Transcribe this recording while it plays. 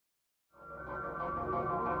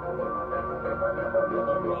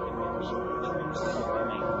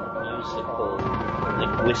transforming musical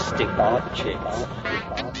linguistic objects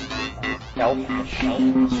health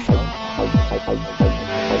machines.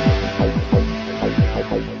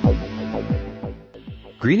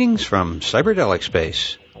 Greetings from Psychedelic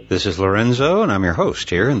Space. This is Lorenzo, and I'm your host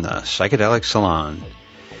here in the Psychedelic Salon.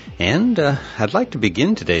 And I'd like to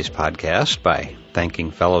begin today's podcast by thanking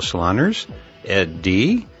fellow saloners Ed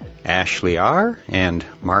D., Ashley R., and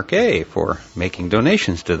Mark A. for making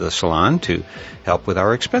donations to the salon to help with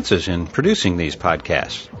our expenses in producing these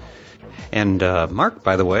podcasts. And Mark,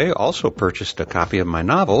 by the way, also purchased a copy of my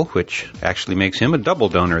novel, which actually makes him a double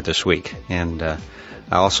donor this week. And I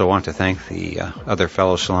also want to thank the other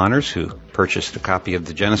fellow saloners who purchased a copy of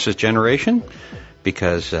The Genesis Generation,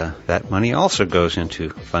 because that money also goes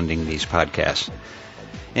into funding these podcasts.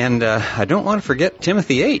 And I don't want to forget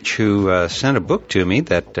Timothy H., who sent a book to me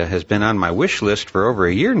that has been on my wish list for over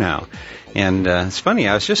a year now. And it's funny,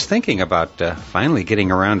 I was just thinking about finally getting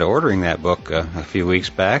around to ordering that book a few weeks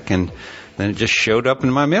back, and then it just showed up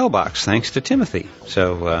in my mailbox thanks to Timothy.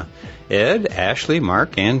 So Ed, Ashley,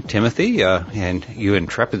 Mark, and Timothy, and you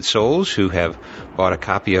intrepid souls who have bought a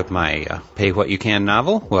copy of my Pay What You Can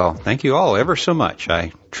novel, well, thank you all ever so much.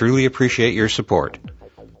 I truly appreciate your support.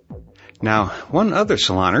 Now, one other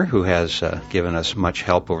saloner who has given us much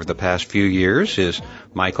help over the past few years is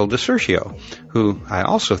Michael DeCercio, who I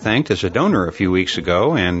also thanked as a donor a few weeks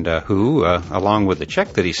ago, and who, along with the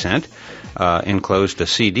check that he sent, enclosed a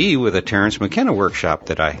CD with a Terence McKenna workshop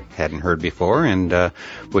that I hadn't heard before, and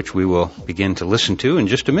which we will begin to listen to in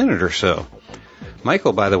just a minute or so.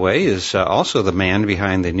 Michael, by the way, is also the man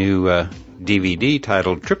behind the new DVD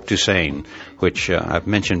titled Trip to Sane, which I've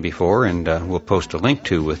mentioned before and will post a link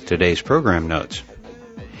to with today's program notes.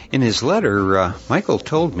 In his letter, Michael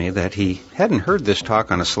told me that he hadn't heard this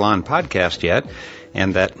talk on a Salon podcast yet,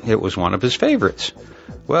 and that it was one of his favorites.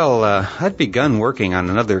 Well, I'd begun working on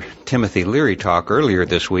another Timothy Leary talk earlier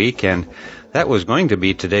this week, and that was going to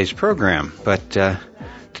be today's program, but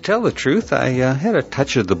to tell the truth, I had a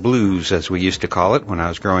touch of the blues, as we used to call it when I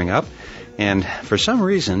was growing up, and for some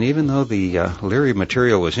reason, even though the Leary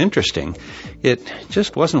material was interesting, it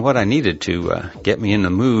just wasn't what I needed to get me in the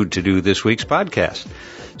mood to do this week's podcast.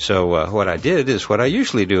 So what I did is what I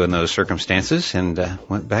usually do in those circumstances, and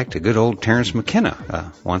went back to good old Terence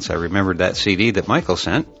McKenna once I remembered that CD that Michael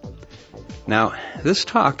sent. Now, this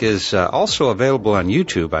talk is also available on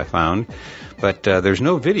YouTube, I found, but there's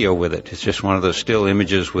no video with it. It's just one of those still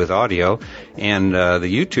images with audio, and the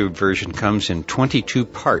YouTube version comes in 22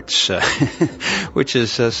 parts, which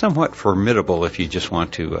is somewhat formidable if you just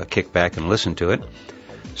want to kick back and listen to it.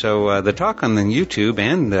 So the talk on the YouTube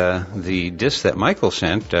and the disc that Michael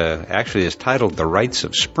sent actually is titled The Rites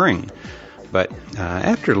of Spring. But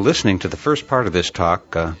after listening to the first part of this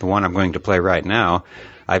talk, the one I'm going to play right now,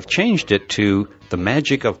 I've changed it to The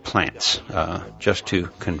Magic of Plants, just to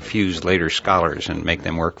confuse later scholars and make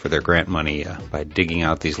them work for their grant money by digging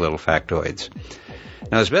out these little factoids.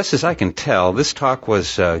 Now, as best as I can tell, this talk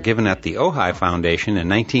was given at the Ojai Foundation in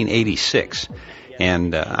 1986.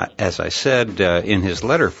 And as I said in his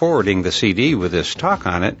letter forwarding the CD with this talk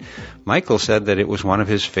on it, Michael said that it was one of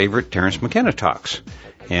his favorite Terence McKenna talks.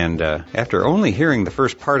 And after only hearing the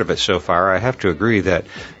first part of it so far, I have to agree that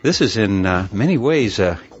this is in many ways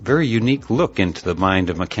a very unique look into the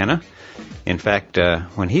mind of McKenna. In fact,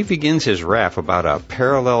 when he begins his rap about a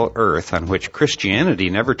parallel earth on which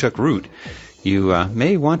Christianity never took root, you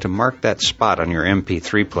may want to mark that spot on your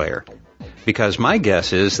MP3 player. Because my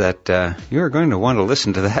guess is that you're going to want to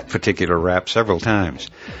listen to that particular rap several times.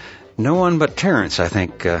 No one but Terence, I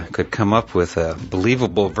think, could come up with a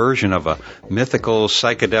believable version of a mythical,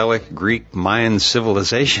 psychedelic Greek Mayan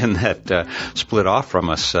civilization that split off from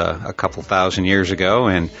us a couple thousand years ago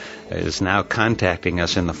and is now contacting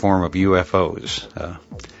us in the form of UFOs.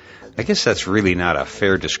 I guess that's really not a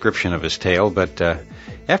fair description of his tale, but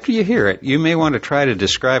after you hear it, you may want to try to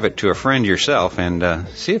describe it to a friend yourself and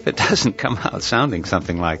see if it doesn't come out sounding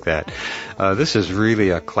something like that. This is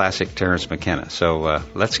really a classic Terence McKenna, so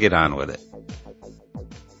let's get on with it.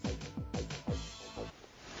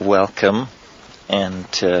 Welcome, and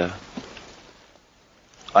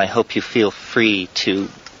I hope you feel free to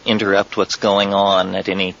interrupt what's going on at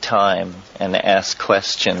any time and ask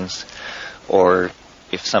questions, or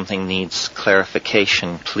if something needs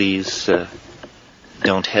clarification, please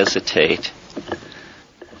don't hesitate.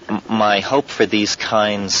 My hope for these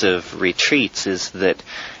kinds of retreats is that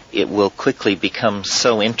it will quickly become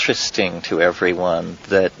so interesting to everyone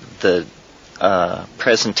that the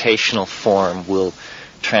presentational form will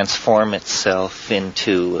transform itself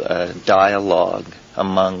into a dialogue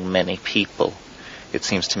among many people. It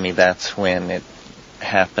seems to me that's when it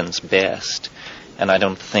happens best. And I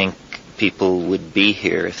don't think people would be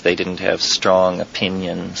here if they didn't have strong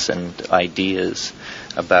opinions and ideas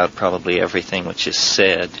about probably everything which is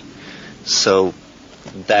said. So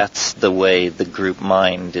that's the way the group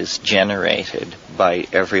mind is generated, by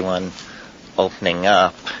everyone opening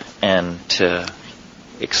up and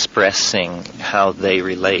expressing how they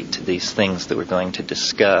relate to these things that we're going to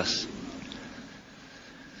discuss.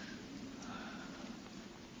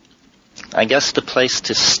 I guess the place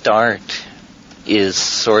to start is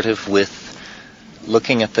sort of with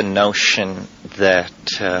looking at the notion that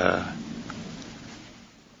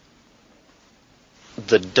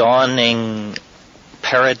the dawning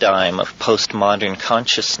paradigm of postmodern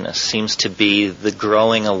consciousness seems to be the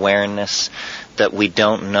growing awareness that we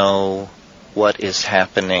don't know what is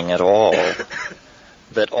happening at all,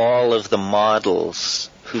 that all of the models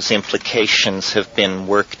whose implications have been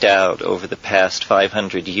worked out over the past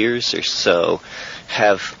 500 years or so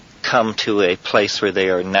have come to a place where they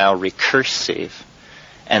are now recursive,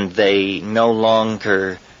 and they no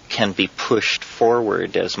longer can be pushed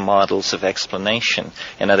forward as models of explanation.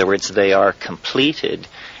 In other words, they are completed,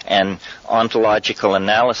 and ontological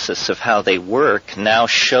analysis of how they work now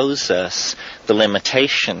shows us the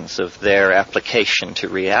limitations of their application to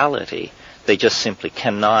reality. They just simply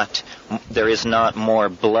cannot, there is not more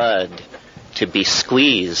blood to be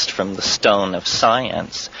squeezed from the stone of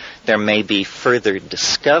science. There may be further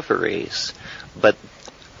discoveries, but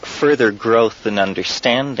further growth and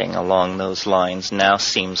understanding along those lines now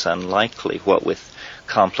seems unlikely, what with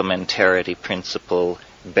complementarity principle,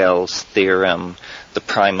 Bell's theorem, the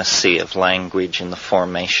primacy of language in the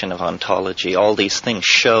formation of ontology. All these things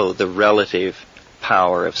show the relative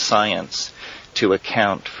power of science to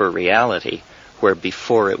account for reality, where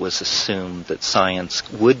before it was assumed that science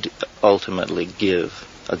would ultimately give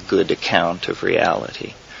a good account of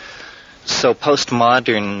reality. So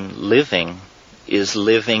postmodern living is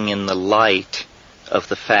living in the light of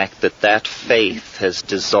the fact that that faith has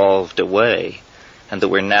dissolved away, and that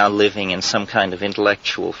we're now living in some kind of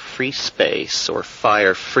intellectual free space or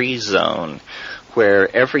fire-free zone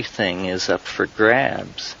where everything is up for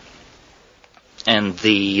grabs. And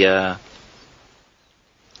the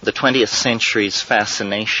 20th century's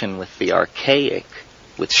fascination with the archaic,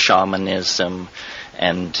 with shamanism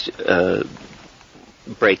and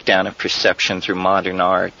breakdown of perception through modern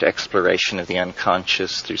art, exploration of the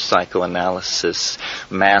unconscious through psychoanalysis,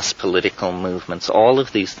 mass political movements, all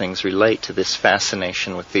of these things relate to this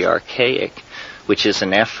fascination with the archaic, which is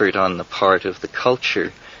an effort on the part of the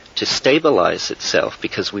culture to stabilize itself,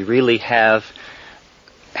 because we really have,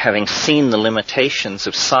 having seen the limitations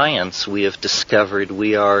of science, we have discovered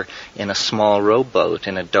we are in a small rowboat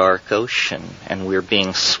in a dark ocean, and we're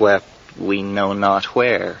being swept we know not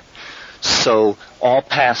where. So all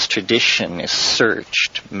past tradition is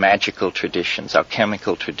searched, magical traditions,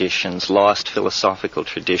 alchemical traditions, lost philosophical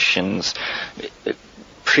traditions,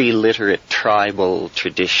 pre-literate tribal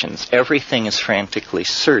traditions. Everything is frantically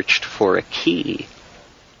searched for a key.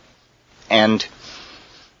 And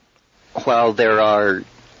while there are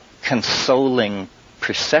consoling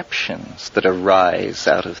perceptions that arise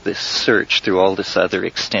out of this search through all this other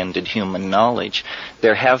extended human knowledge,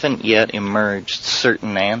 there haven't yet emerged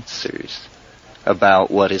certain answers about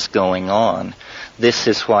what is going on. This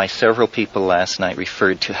is why several people last night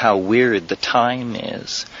referred to how weird the time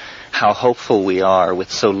is, how hopeful we are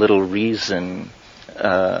with so little reason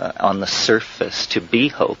on the surface to be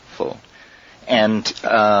hopeful. And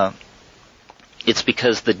it's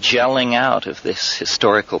because the gelling out of this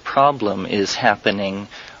historical problem is happening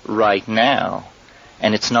right now,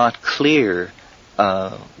 and it's not clear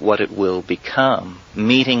what it will become.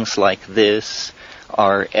 Meetings like this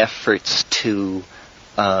are efforts to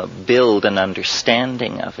build an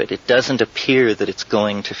understanding of it. It doesn't appear that it's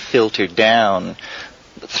going to filter down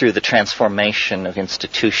through the transformation of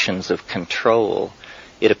institutions of control.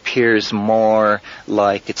 It appears more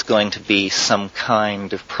like it's going to be some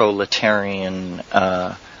kind of proletarian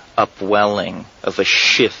upwelling of a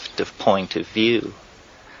shift of point of view.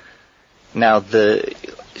 Now, the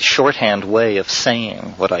shorthand way of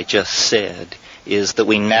saying what I just said is that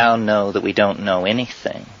we now know that we don't know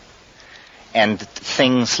anything. And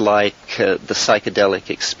things like the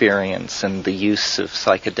psychedelic experience and the use of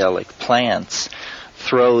psychedelic plants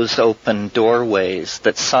throws open doorways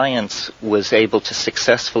that science was able to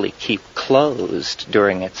successfully keep closed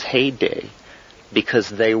during its heyday, because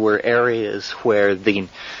they were areas where the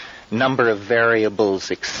number of variables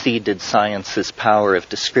exceeded science's power of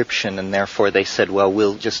description, and therefore they said, well,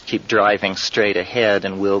 we'll just keep driving straight ahead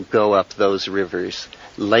and we'll go up those rivers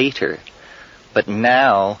later. But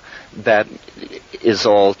now that is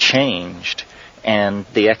all changed, and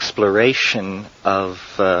the exploration of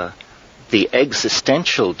the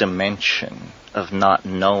existential dimension of not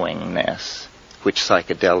knowingness, which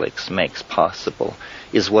psychedelics makes possible,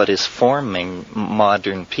 is what is forming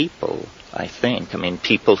modern people, I think. I mean,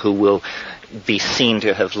 people who will be seen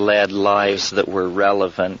to have led lives that were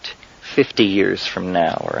relevant 50 years from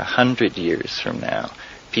now or 100 years from now.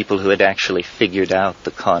 People who had actually figured out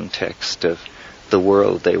the context of the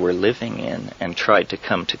world they were living in and tried to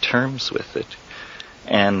come to terms with it.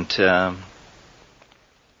 And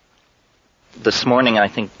this morning I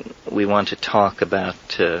think we want to talk about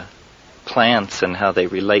plants and how they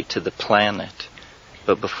relate to the planet.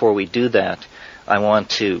 But before we do that, I want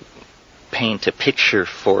to paint a picture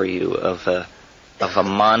for you of a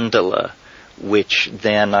mandala, which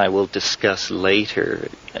then I will discuss later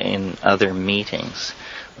in other meetings.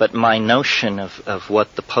 But my notion of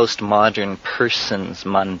what the postmodern person's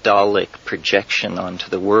mandalic projection onto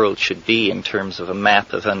the world should be in terms of a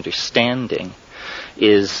map of understanding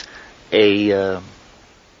is a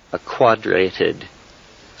quadrated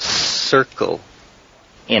circle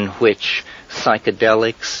in which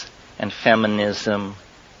psychedelics and feminism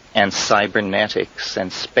and cybernetics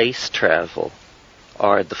and space travel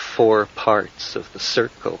are the four parts of the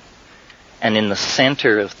circle. And in the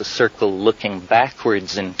center of the circle, looking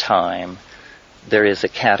backwards in time, there is a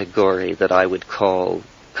category that I would call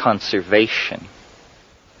conservation,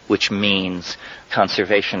 which means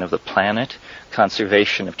conservation of the planet,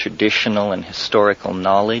 conservation of traditional and historical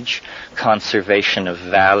knowledge, conservation of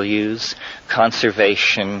values,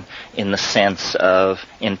 conservation in the sense of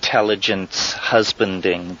intelligence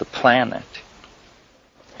husbanding the planet.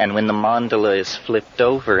 And when the mandala is flipped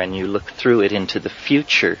over and you look through it into the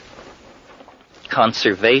future,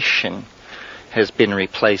 conservation has been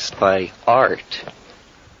replaced by art.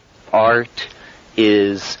 Art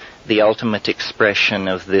is the ultimate expression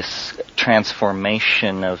of this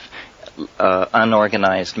transformation of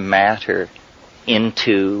unorganized matter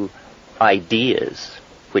into ideas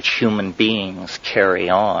which human beings carry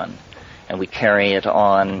on. And we carry it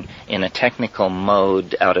on in a technical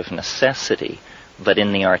mode out of necessity, but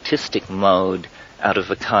in the artistic mode out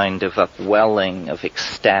of a kind of upwelling of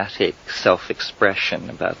ecstatic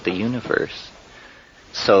self-expression about the universe.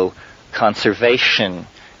 So conservation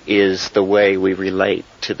is the way we relate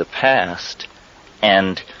to the past,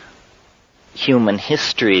 and human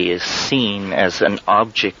history is seen as an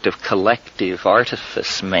object of collective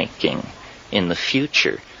artifice making in the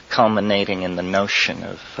future, culminating in the notion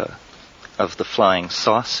of the flying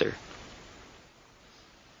saucer.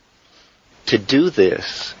 To do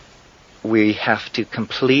this, we have to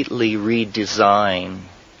completely redesign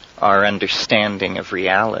our understanding of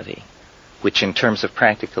reality, which in terms of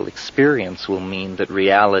practical experience will mean that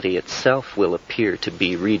reality itself will appear to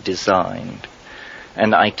be redesigned.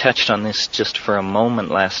 And I touched on this just for a moment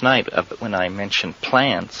last night when I mentioned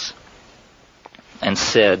plants and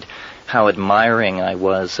said how admiring I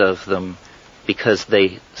was of them because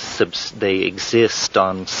they exist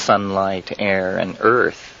on sunlight, air, and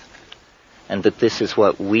earth, and that this is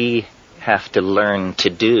what we have to learn to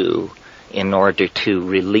do in order to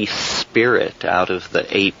release spirit out of the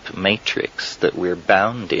ape matrix that we're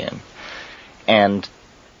bound in. And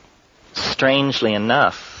strangely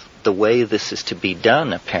enough, the way this is to be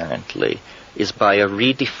done, apparently, is by a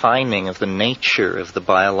redefining of the nature of the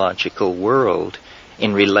biological world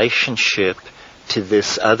in relationship to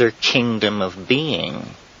this other kingdom of being,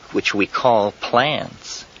 which we call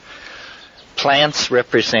plants. Plants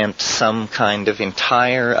represent some kind of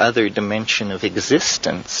entire other dimension of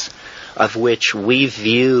existence, of which we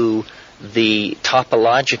view the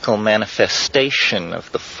topological manifestation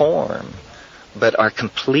of the form, but are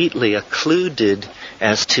completely occluded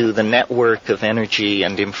as to the network of energy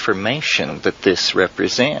and information that this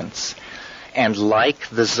represents. And like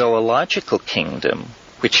the zoological kingdom,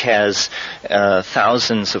 which has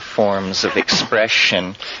thousands of forms of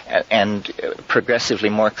expression and progressively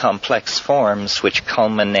more complex forms which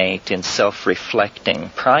culminate in self-reflecting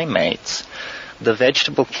primates, the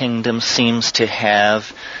vegetable kingdom seems to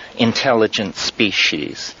have intelligent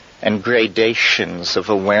species and gradations of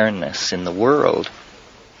awareness in the world,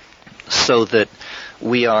 so that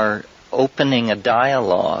we are opening a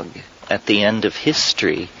dialogue at the end of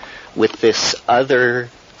history with this other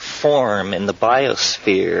form in the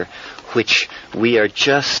biosphere, which we are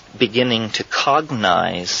just beginning to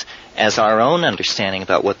cognize as our own understanding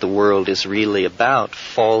about what the world is really about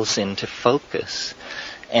falls into focus.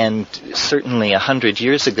 And certainly 100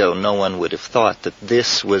 years ago, no one would have thought that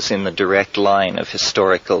this was in the direct line of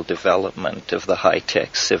historical development of the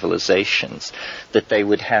high-tech civilizations, that they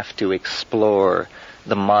would have to explore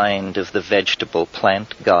the mind of the vegetable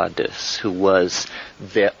plant goddess, who was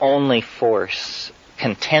the only force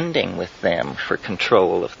contending with them for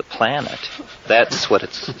control of the planet. That's what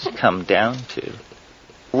it's come down to.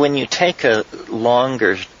 When you take a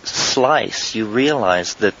longer slice, you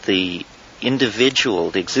realize that the individual,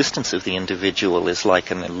 the existence of the individual, is like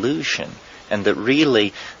an illusion, and that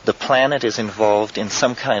really the planet is involved in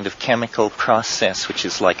some kind of chemical process which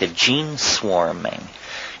is like a gene swarming.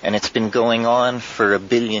 And it's been going on for 1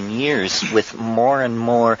 billion years, with more and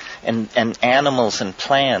more, and animals and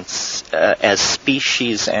plants as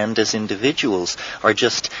species and as individuals are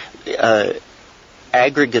just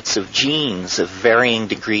aggregates of genes of varying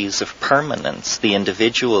degrees of permanence. The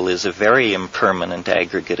individual is a very impermanent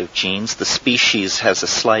aggregate of genes. The species has a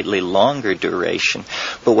slightly longer duration.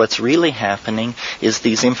 But what's really happening is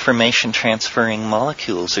these information transferring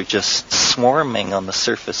molecules are just swarming on the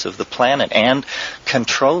surface of the planet and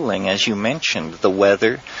controlling, as you mentioned, the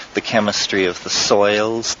weather, the chemistry of the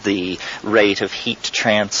soils, the rate of heat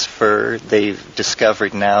transfer. They've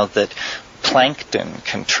discovered now that plankton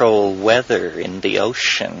control weather in the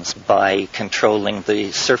oceans by controlling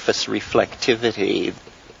the surface reflectivity.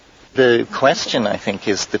 The question, I think,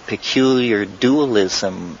 is the peculiar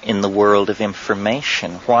dualism in the world of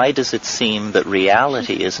information. Why does it seem that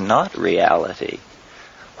reality is not reality?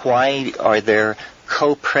 Why are there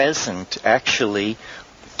co-present, actually,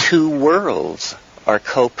 two worlds are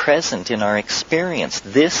co-present in our experience?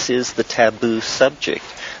 This is the taboo subject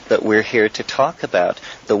that we're here to talk about.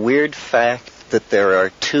 The weird fact that there are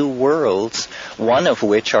two worlds, one of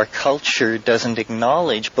which our culture doesn't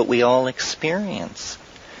acknowledge, but we all experience.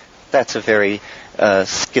 That's a very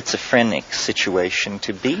schizophrenic situation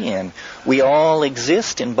to be in. We all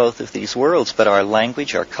exist in both of these worlds, but our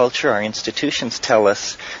language, our culture, our institutions tell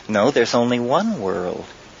us, no, there's only one world.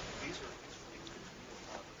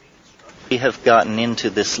 We have gotten into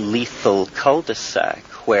this lethal cul-de-sac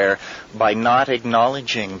where, by not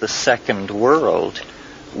acknowledging the second world,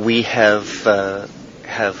 we have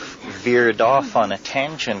veered off on a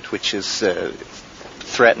tangent which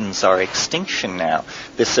threatens our extinction now.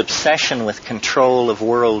 This obsession with control of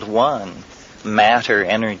world one, matter,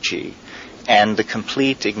 energy, and the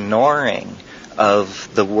complete ignoring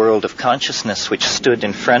of the world of consciousness which stood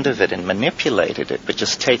in front of it and manipulated it, but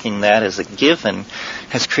just taking that as a given,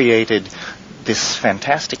 has created this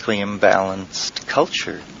fantastically imbalanced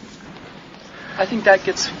culture. I think that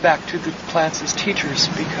gets back to the plants as teachers,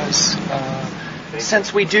 because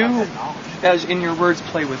since we do, as in your words,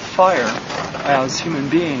 play with fire as human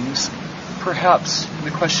beings, perhaps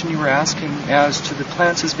the question you were asking as to the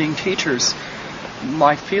plants as being teachers,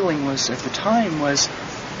 my feeling was at the time was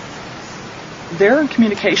they're in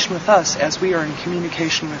communication with us as we are in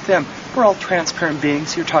communication with them. We're all transparent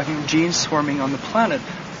beings. You're talking genes swarming on the planet.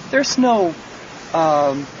 There's no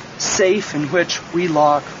safe in which we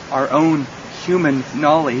lock our own human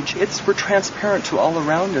knowledge. We're transparent to all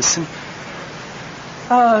around us.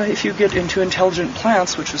 And if you get into intelligent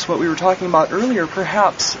plants, which is what we were talking about earlier,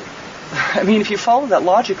 perhaps, if you follow that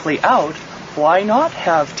logically out, why not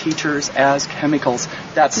have teachers as chemicals?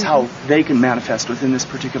 That's how they can manifest within this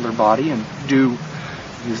particular body and do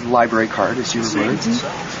use the library card, as your words.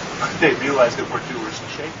 They realize that we're doers and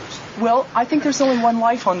shapers. Well, I think there's only one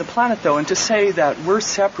life on the planet, though, and to say that we're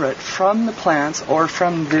separate from the plants or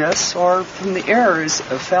from this or from the air is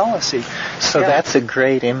a fallacy. So that's a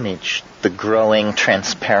great image, the growing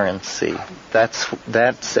transparency.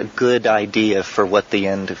 That's a good idea for what the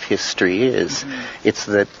end of history is. Mm-hmm. It's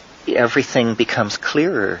that everything becomes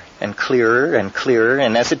clearer and clearer and clearer,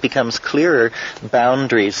 and as it becomes clearer,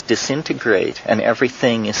 boundaries disintegrate, and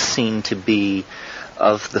everything is seen to be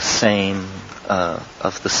of the same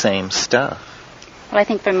stuff. Well, I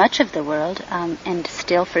think for much of the world, and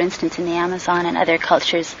still, for instance, in the Amazon and other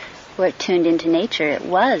cultures where it tuned into nature, it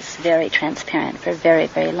was very transparent for very,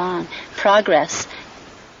 very long. Progress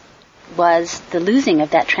was the losing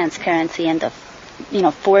of that transparency and the,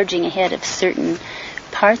 forging ahead of certain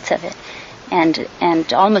parts of it,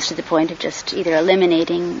 and almost to the point of just either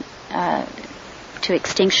eliminating to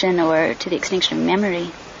extinction or to the extinction of memory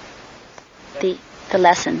the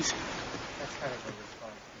lessons.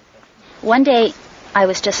 One day I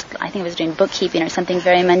think I was doing bookkeeping or something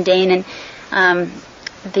very mundane, and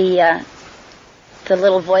the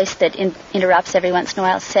little voice that interrupts every once in a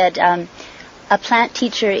while said, a plant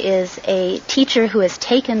teacher is a teacher who has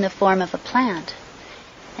taken the form of a plant.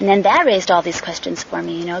 And then that raised all these questions for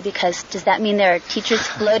me, because does that mean there are teachers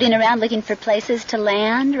floating around looking for places to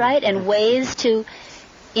land, right, and ways to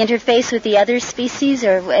interface with the other species?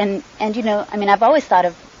 I've always thought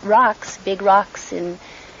of rocks, big rocks in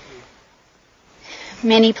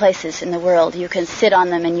many places in the world. You can sit on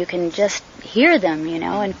them and you can just hear them,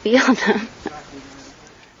 and feel them.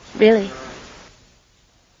 Really.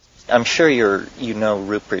 I'm sure you know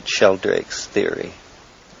Rupert Sheldrake's theory.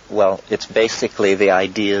 Well, it's basically the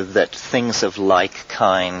idea that things of like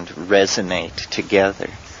kind resonate together.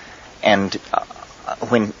 And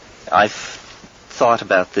when I've thought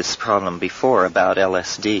about this problem before, about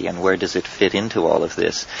LSD and where does it fit into all of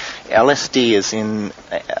this, LSD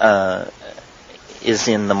is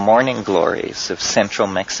in the morning glories of central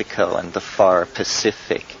Mexico and the far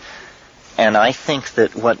Pacific. And I think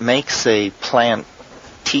that what makes a plant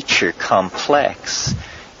teacher complex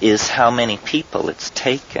is how many people it's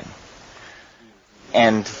taken.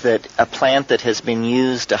 And that a plant that has been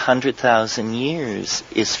used 100,000 years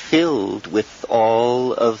is filled with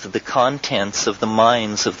all of the contents of the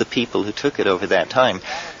minds of the people who took it over that time.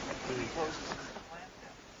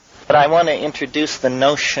 But I want to introduce the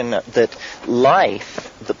notion that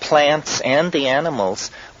life, the plants and the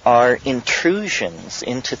animals, are intrusions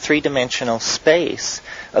into three-dimensional space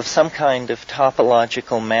of some kind of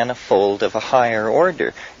topological manifold of a higher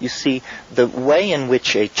order. You see, the way in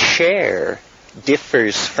which a chair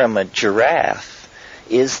differs from a giraffe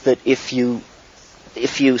is that if you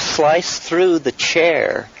slice through the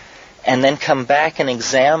chair and then come back and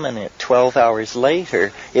examine it 12 hours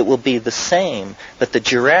later, it will be the same, but the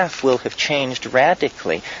giraffe will have changed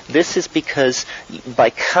radically. This is because by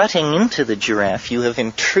cutting into the giraffe, you have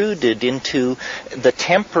intruded into the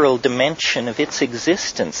temporal dimension of its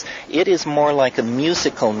existence. It is more like a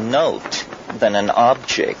musical note than an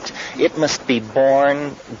object. It must be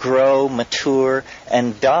born, grow, mature,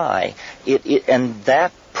 and die. And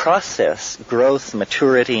that process, growth,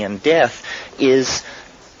 maturity, and death, is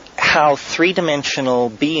how three-dimensional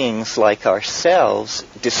beings like ourselves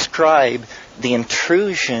describe the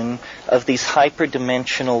intrusion of these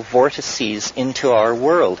hyperdimensional vortices into our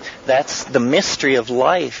world. That's the mystery of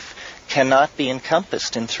life. Cannot be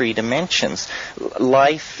encompassed in 3 dimensions.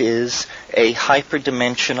 Life is a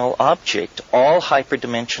hyperdimensional object. All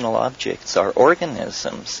hyperdimensional objects are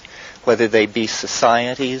organisms, whether they be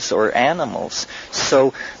societies or animals.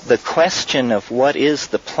 So the question of what is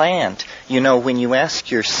the plant, when you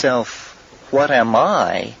ask yourself, what am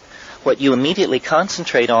I? What you immediately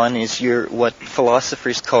concentrate on is what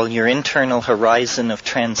philosophers call your internal horizon of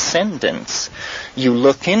transcendence. You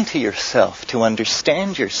look into yourself to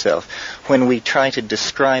understand yourself. When we try to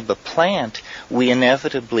describe a plant, we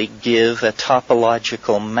inevitably give a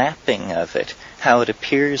topological mapping of it, how it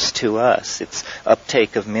appears to us, its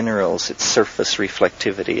uptake of minerals, its surface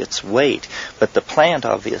reflectivity, its weight. But the plant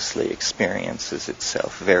obviously experiences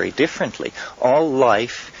itself very differently. All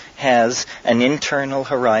life has an internal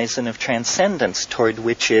horizon of transcendence toward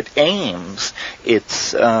which it aims.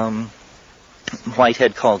 It's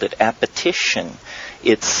Whitehead called it appetition.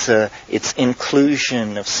 It's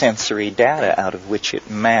inclusion of sensory data out of which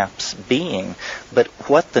it maps being. But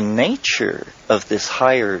what the nature of this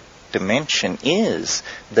higher dimension is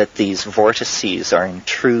that these vortices are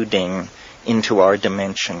intruding into our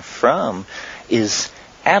dimension from is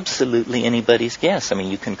absolutely anybody's guess. I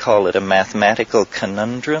mean, you can call it a mathematical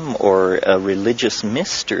conundrum or a religious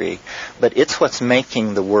mystery, but it's what's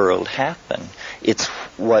making the world happen. It's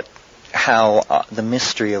how the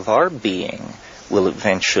mystery of our being will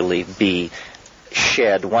eventually be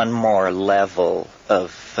shed one more level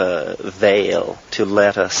of veil to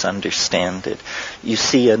let us understand it. You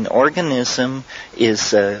see, an organism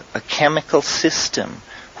is a chemical system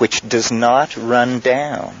which does not run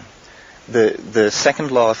down. The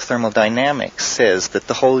second law of thermodynamics says that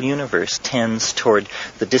the whole universe tends toward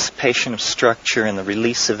the dissipation of structure and the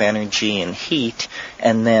release of energy and heat,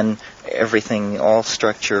 and then everything, all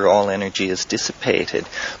structure, all energy is dissipated.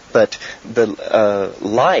 But the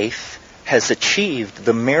life has achieved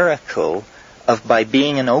the miracle of, by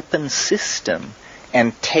being an open system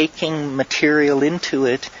and taking material into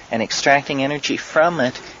it and extracting energy from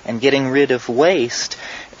it and getting rid of waste,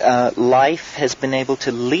 life has been able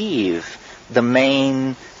to leave the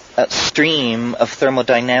main stream of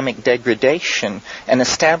thermodynamic degradation and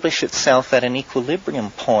establish itself at an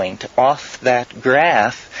equilibrium point off that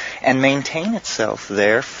graph and maintain itself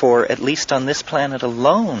there for, at least on this planet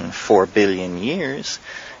alone, 4 billion years.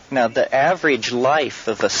 Now, the average life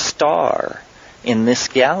of a star in this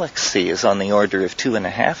galaxy is on the order of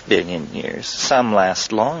 2.5 billion years. Some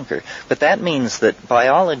last longer. But that means that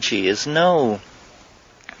biology is no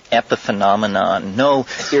epiphenomenon, no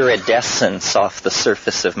iridescence off the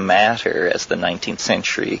surface of matter, as the 19th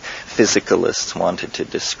century physicalists wanted to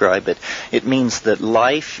describe it. It means that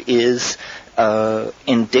life is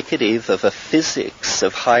indicative of a physics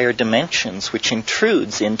of higher dimensions which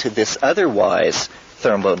intrudes into this otherwise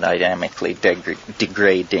thermodynamically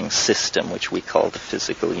degrading system, which we call the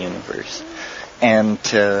physical universe. And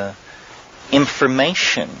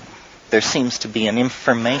information, there seems to be an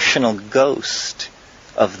informational ghost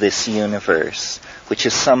of this universe, which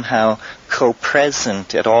is somehow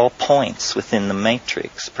co-present at all points within the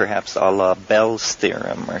matrix, perhaps a la Bell's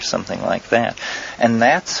theorem or something like that. And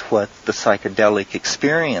that's what the psychedelic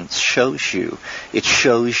experience shows you. It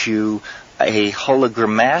shows you a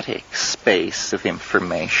hologrammatic space of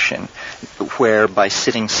information, where by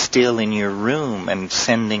sitting still in your room and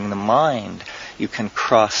sending the mind, you can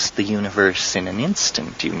cross the universe in an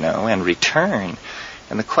instant, and return.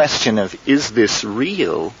 And the question of, is this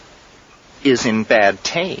real, is in bad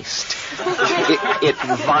taste. It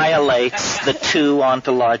violates the two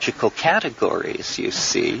ontological categories, you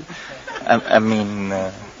see. I mean,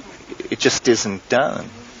 it just isn't done.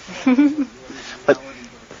 But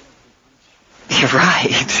you're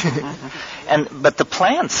right. But the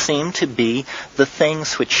plants seem to be the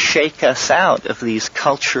things which shake us out of these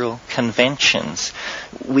cultural conventions.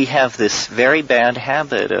 We have this very bad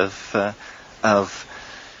habit of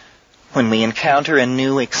when we encounter a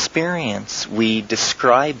new experience, we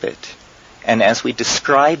describe it. And as we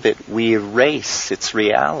describe it, we erase its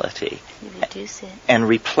reality. You reduce it. And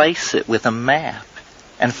replace it with a map.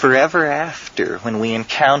 And forever after, when we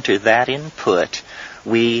encounter that input,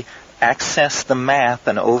 we access the map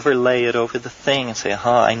and overlay it over the thing and say,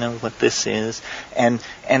 I know what this is. And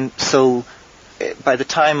so by the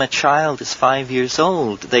time a child is 5 years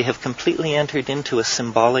old, they have completely entered into a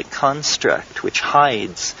symbolic construct which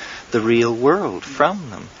hides the real world from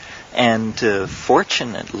them. And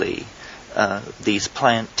fortunately, these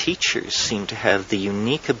plant teachers seem to have the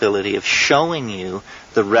unique ability of showing you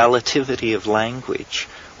the relativity of language,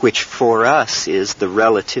 which for us is the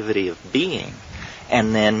relativity of being.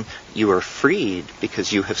 And then you are freed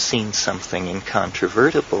because you have seen something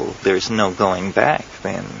incontrovertible. There's no going back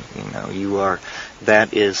then.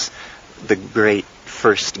 That is the great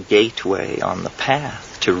first gateway on the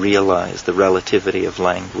path to realize the relativity of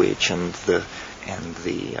language and the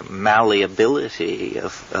malleability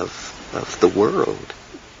of the world.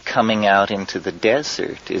 Coming out into the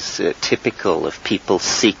desert is typical of people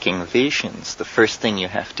seeking visions. The first thing you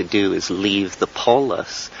have to do is leave the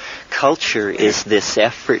polis. Culture is this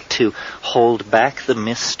effort to hold back the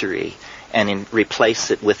mystery and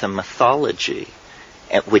replace it with a mythology,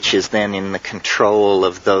 which is then in the control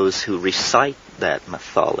of those who recite that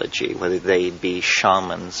mythology, whether they be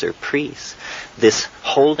shamans or priests. This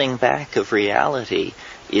holding back of reality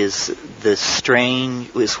is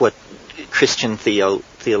what Christian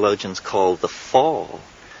theologians call the fall,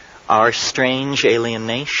 our strange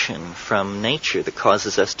alienation from nature that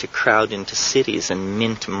causes us to crowd into cities and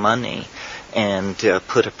mint money and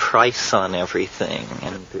put a price on everything.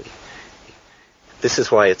 And this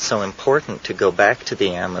is why it's so important to go back to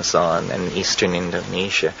the Amazon and eastern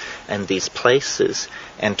Indonesia and these places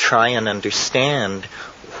and try and understand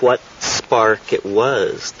what spark it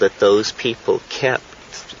was that those people kept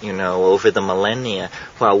over the millennia,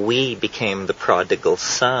 while we became the prodigal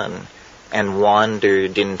son and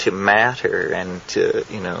wandered into matter and,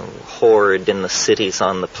 whored in the cities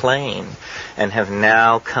on the plain, and have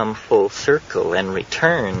now come full circle and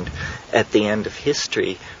returned at the end of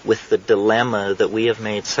history with the dilemma that we have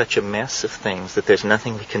made such a mess of things that there's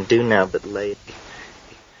nothing we can do now but lay.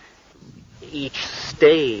 Each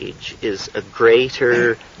stage is a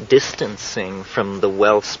greater distancing from the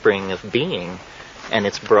wellspring of being. And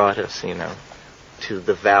it's brought us, to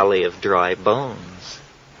the valley of dry bones,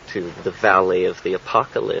 to the valley of the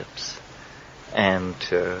apocalypse. And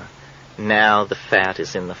now the fat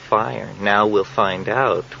is in the fire. Now we'll find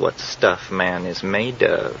out what stuff man is made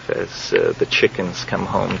of as the chickens come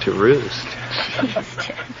home to roost.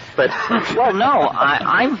 But, well, no,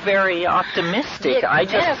 I'm very optimistic.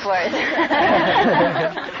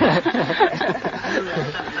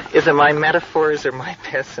 Is it my metaphors or my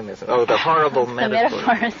pessimism? Oh, the horrible metaphors.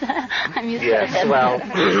 The metaphors. I'm used to it. Well,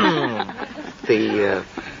 the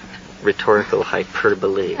rhetorical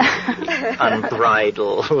hyperbole,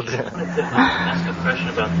 unbridled. I wanted to ask a question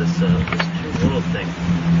about this two-world thing,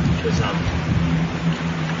 because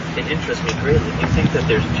it interests me greatly. Do you think that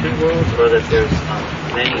there's two worlds, or that there's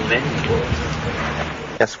many worlds?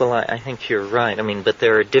 Yes, well, I think you're right. But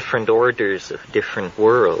there are different orders of different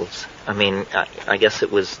worlds. I guess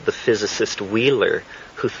it was the physicist Wheeler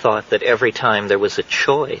who thought that every time there was a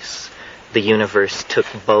choice, the universe took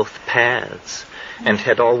both paths, and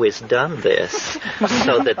had always done this,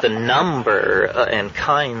 so that the number and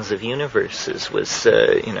kinds of universes was,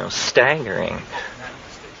 staggering.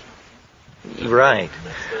 Right.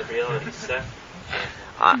 That's the reality set.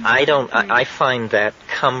 I find that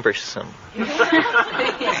cumbersome.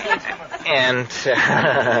 And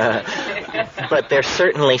but there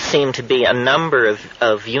certainly seem to be a number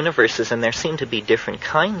of universes, and there seem to be different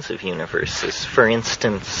kinds of universes. For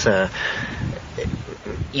instance,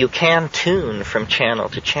 you can tune from channel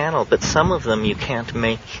to channel, but some of them you can't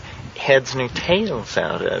make heads nor tails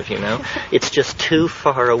out of, It's just too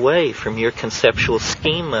far away from your conceptual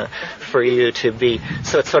schema for you to be.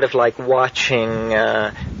 So it's sort of like watching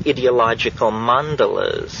ideological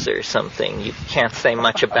mandalas or something. You can't say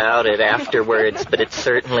much about it afterwards, but it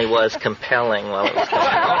certainly was compelling while it was going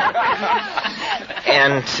on.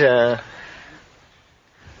 And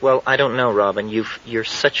well, I don't know, Robin. You're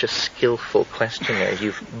such a skillful questioner.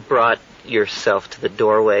 You've brought yourself to the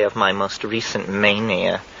doorway of my most recent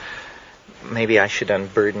mania. Maybe I should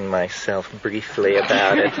unburden myself briefly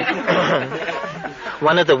about it.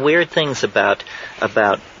 One of the weird things about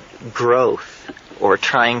growth or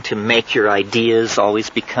trying to make your ideas always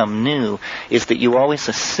become new is that you always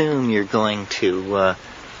assume you're going to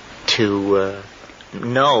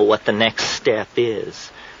know what the next step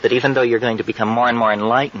is. That even though you're going to become more and more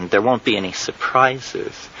enlightened, there won't be any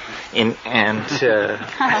surprises.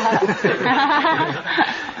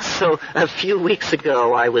 So a few weeks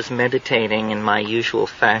ago, I was meditating in my usual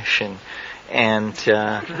fashion, and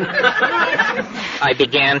I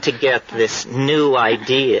began to get this new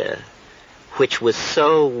idea, which was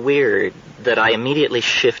so weird that I immediately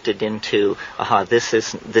shifted into, this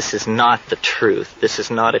is not the truth. This is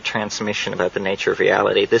not a transmission about the nature of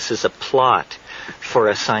reality. This is a plot for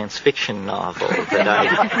a science fiction novel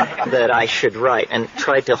that I should write, and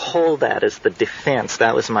tried to hold that as the defense.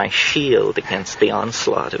 That was my shield against the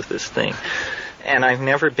onslaught of this thing. And I've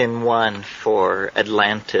never been one for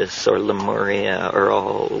Atlantis or Lemuria or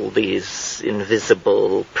all these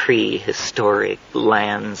invisible prehistoric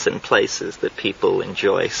lands and places that people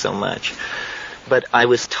enjoy so much. But I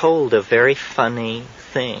was told a very funny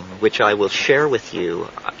thing, which I will share with you.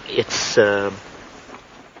 It's a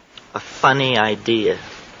funny idea.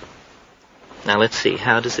 Now let's see,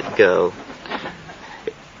 how does it go?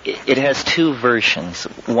 It has two versions,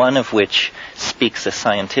 one of which speaks a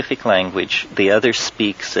scientific language, the other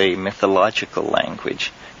speaks a mythological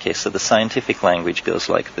language. Okay, so the scientific language goes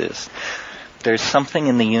like this. There's something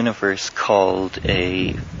in the universe called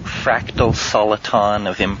a fractal soliton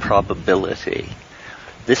of improbability.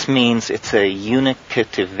 This means it's a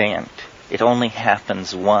unicate event. It only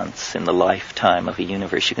happens once in the lifetime of a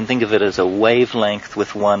universe. You can think of it as a wavelength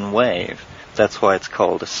with one wave. That's why it's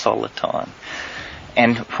called a soliton.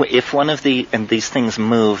 And if one of these things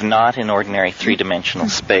move not in ordinary three-dimensional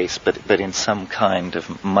space, but in some kind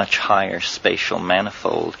of much higher spatial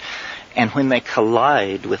manifold, and when they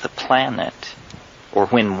collide with a planet, or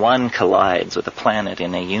when one collides with a planet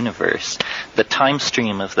in a universe, the time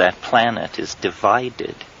stream of that planet is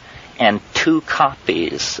divided, and two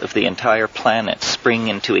copies of the entire planet spring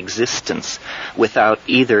into existence without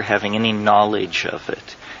either having any knowledge of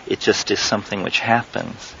it. It just is something which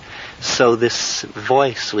happens. So this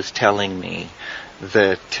voice was telling me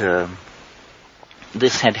that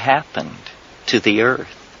this had happened to the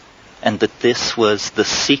Earth, and that this was the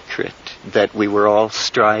secret that we were all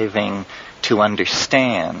striving to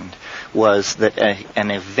understand, was that an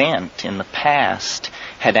event in the past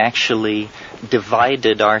had actually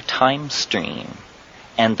divided our time stream,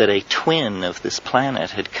 and that a twin of this planet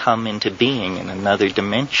had come into being in another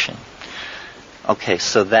dimension. Okay,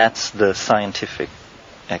 so that's the scientific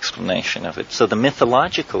explanation of it. So the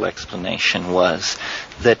mythological explanation was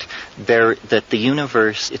that the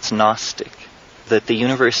universe, it's Gnostic, that the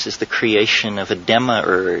universe is the creation of a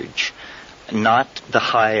demiurge, not the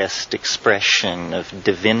highest expression of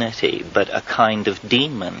divinity, but a kind of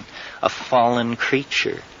demon, a fallen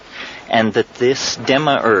creature, and that this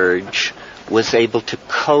demiurge was able to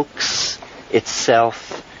coax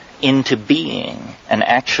itself into being and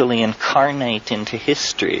actually incarnate into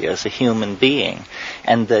history as a human being,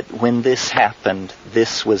 and that when this happened,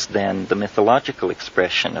 this was then the mythological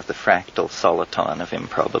expression of the fractal soliton of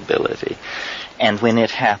improbability. And when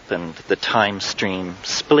it happened, the time stream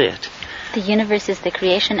split. The universe is the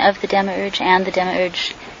creation of the demiurge, and the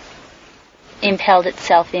demiurge impelled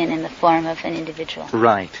itself in the form of an individual.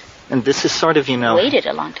 Right. And this is sort of, waited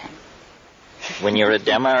a long time. When you're a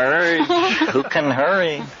demiurge, who can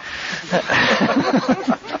hurry?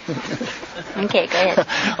 Okay, go ahead.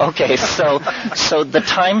 Okay, so the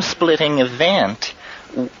time-splitting event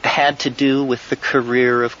had to do with the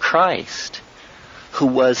career of Christ. who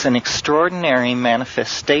was an extraordinary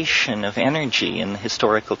manifestation of energy in the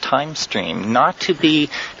historical time stream, not to be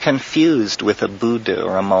confused with a Buddha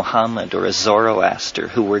or a Mohammed or a Zoroaster,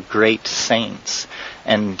 who were great saints.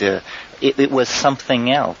 And it was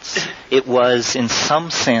something else. It was, in some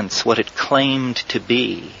sense, what it claimed to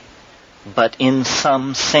be, but in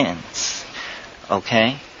some sense.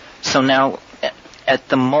 Okay? So now, at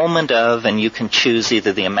the moment of, and you can choose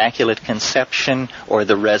either the Immaculate Conception or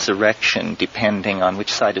the Resurrection, depending on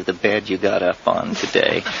which side of the bed you got up on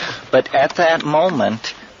today. But at that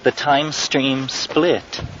moment, the time stream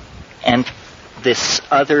split, and this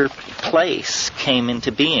other place came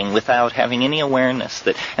into being without having any awareness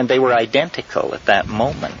that, and they were identical at that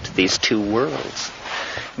moment, these two worlds.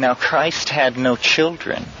 Now, Christ had no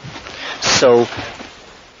children. So,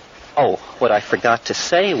 what I forgot to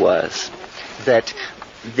say was that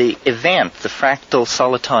the event, the fractal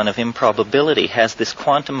soliton of improbability, has this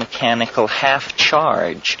quantum mechanical half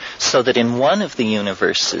charge, so that in one of the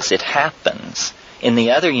universes it happens, in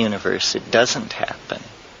the other universe it doesn't happen.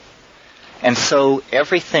 And so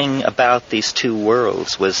everything about these two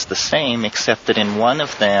worlds was the same, except that in one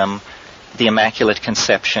of them the Immaculate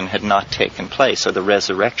Conception had not taken place, or the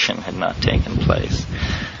resurrection had not taken place.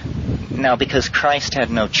 Now, because Christ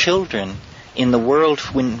had no children, in the world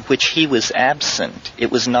in which he was absent,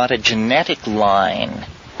 it was not a genetic line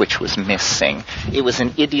which was missing. It was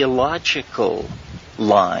an ideological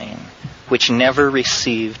line which never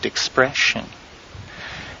received expression.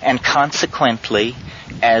 And consequently,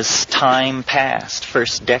 as time passed,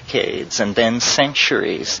 first decades and then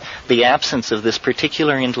centuries, the absence of this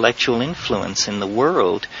particular intellectual influence in the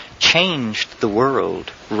world changed the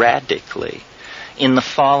world radically in the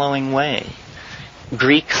following way.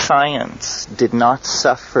 Greek science did not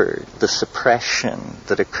suffer the suppression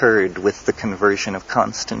that occurred with the conversion of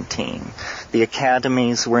Constantine. The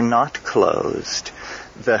academies were not closed.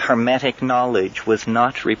 The Hermetic knowledge was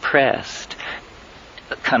not repressed.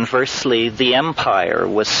 Conversely, the empire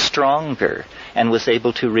was stronger and was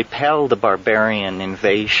able to repel the barbarian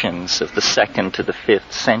invasions of the 2nd to the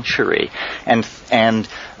 5th century. And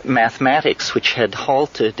mathematics, which had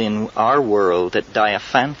halted in our world at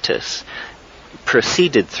Diophantus,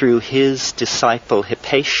 proceeded through his disciple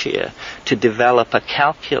Hypatia to develop a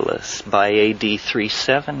calculus by AD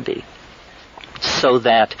 370, so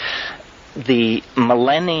that the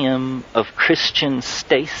millennium of Christian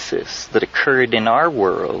stasis that occurred in our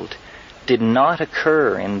world did not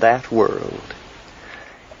occur in that world.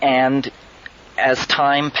 And as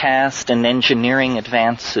time passed and engineering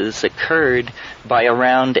advances occurred, by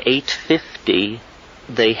around 850,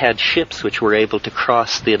 they had ships which were able to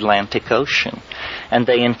cross the Atlantic Ocean, and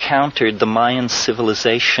they encountered the Mayan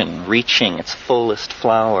civilization reaching its fullest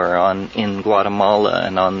flower in Guatemala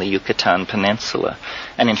and on the Yucatan Peninsula.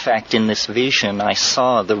 And in fact, in this vision, I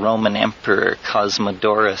saw the Roman Emperor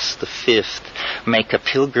Cosmodorus V make a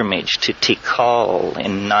pilgrimage to Tikal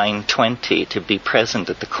in 920 to be present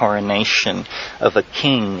at the coronation of a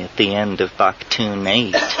king at the end of Baktun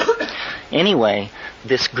VIII. Anyway,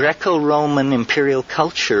 this Greco-Roman imperial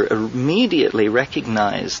culture immediately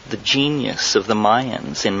recognized the genius of the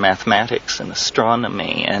Mayans in mathematics and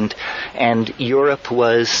astronomy, and Europe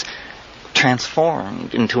was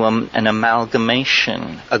transformed into an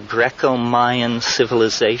amalgamation, a Greco-Mayan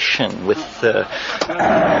civilization with the...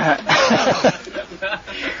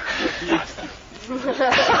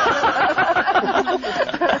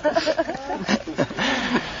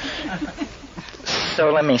 So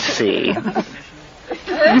let me see.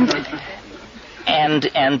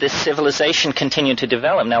 And this civilization continued to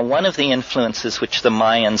develop. Now, one of the influences which the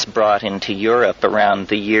Mayans brought into Europe around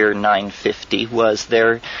the year 950 was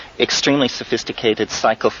their extremely sophisticated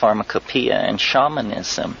psychopharmacopoeia and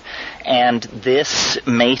shamanism. And this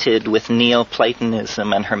mated with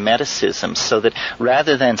Neoplatonism and Hermeticism, so that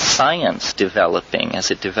rather than science developing as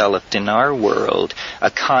it developed in our world, a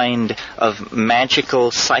kind of magical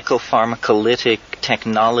psychopharmacolytic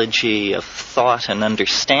technology of thought and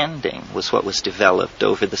understanding was what was developed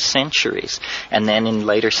over the centuries. And then in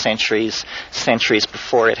later centuries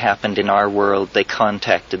before it happened in our world, they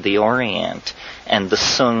contacted the Orient. And the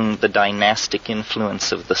Sung, the dynastic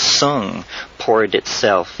influence of the Sung, poured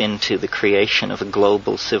itself into the creation of a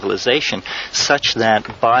global civilization, such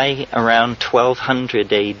that by around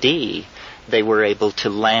 1200 AD, they were able to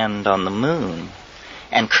land on the moon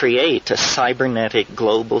and create a cybernetic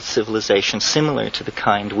global civilization similar to the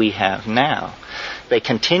kind we have now. They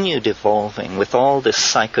continued evolving with all this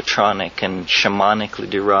psychotronic and shamanically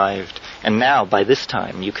derived, and now by this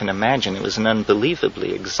time you can imagine it was an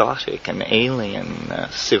unbelievably exotic and alien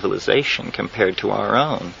civilization compared to our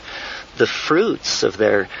own. The fruits of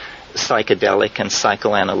their psychedelic and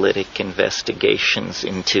psychoanalytic investigations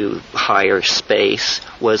into higher space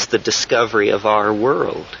was the discovery of our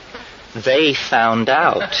world. They found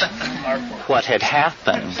out what had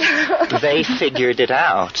happened. They figured it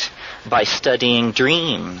out by studying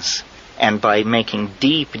dreams, and by making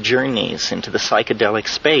deep journeys into the psychedelic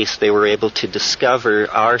space. They were able to discover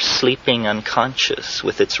our sleeping unconscious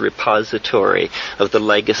with its repository of the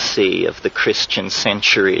legacy of the Christian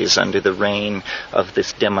centuries under the reign of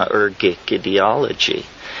this demiurgic ideology.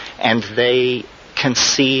 And they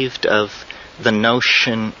conceived of the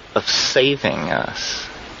notion of saving us.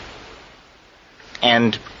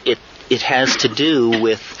 And it has to do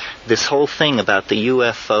with this whole thing about the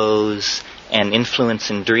UFOs and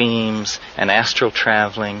influence in dreams and astral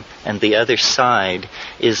traveling, and the other side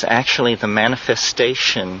is actually the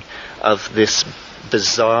manifestation of this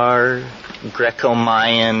bizarre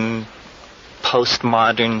Greco-Mayan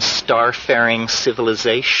postmodern starfaring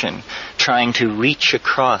civilization trying to reach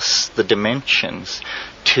across the dimensions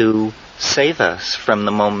to save us from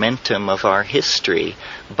the momentum of our history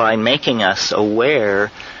by making us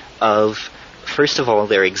aware of, first of all,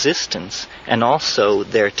 their existence, and also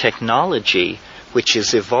their technology, which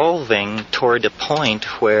is evolving toward a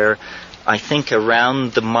point where I think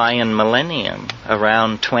around the Mayan millennium,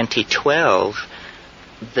 around 2012,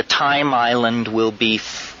 the time island we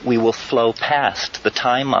will flow past the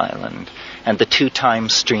time island, and the two time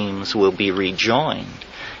streams will be rejoined,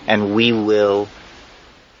 and we will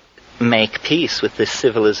make peace with this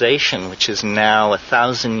civilization, which is now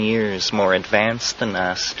 1,000 years more advanced than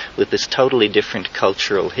us, with this totally different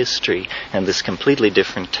cultural history and this completely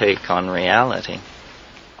different take on reality.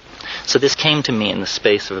 So this came to me in the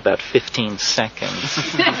space of about 15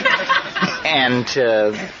 seconds. And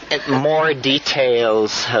more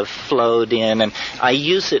details have flowed in, and I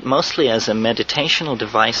use it mostly as a meditational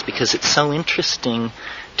device because it's so interesting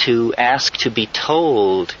to ask to be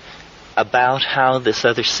told about how this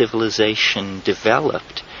other civilization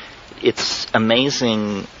developed. Its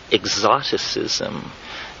amazing exoticism,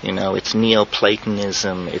 its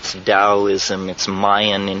Neoplatonism, its Taoism, its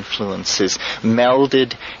Mayan influences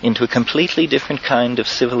melded into a completely different kind of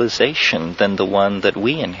civilization than the one that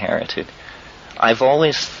we inherited. I've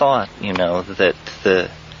always thought,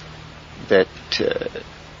 that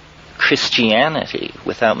Christianity,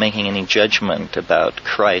 without making any judgment about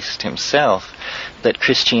Christ himself, that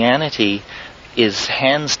Christianity is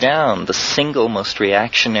hands down the single most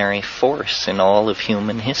reactionary force in all of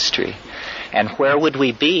human history. And where would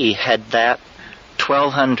we be had that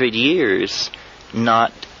 1,200 years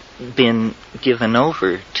not been given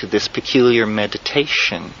over to this peculiar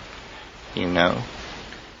meditation,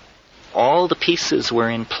 All the pieces were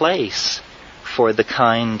in place for the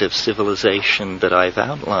kind of civilization that I've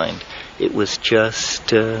outlined. It was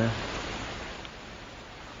just a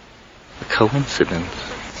coincidence.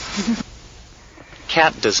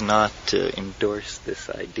 Kat does not endorse this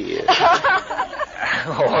idea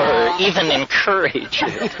or even encourage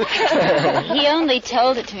it. He only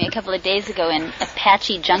told it to me a couple of days ago in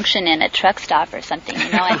Apache Junction in a truck stop or something,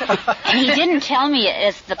 and he didn't tell me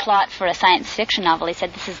it's the plot for a science fiction novel. He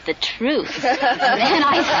said, this is the truth. And then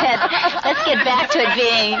I said, let's get back to it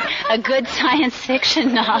being a good science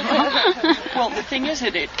fiction novel. Well, the thing is,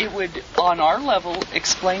 it would, on our level,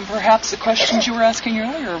 explain perhaps the questions you were asking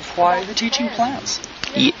earlier of why the teaching plants.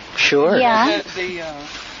 Sure. Yeah.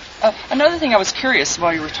 Another thing I was curious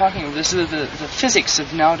while you were talking about this is the physics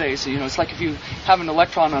of nowadays. It's like if you have an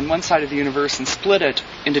electron on one side of the universe and split it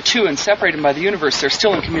into two and separate them by the universe, they're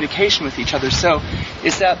still in communication with each other. So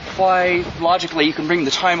is that why, logically, you can bring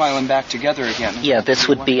the time island back together again? Yeah, this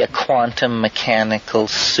would be a quantum mechanical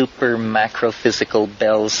super macrophysical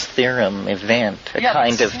Bell's theorem event, a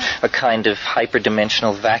kind of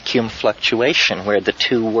hyperdimensional vacuum fluctuation where the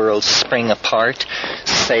two worlds spring apart,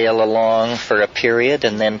 sail along for a period,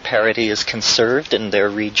 and then parity is conserved and they're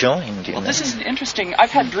rejoined. Well, this is interesting.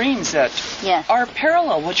 I've had dreams that are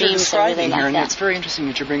parallel what you're describing here, and it's very interesting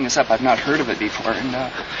that you bring this up. I've not heard of it before. And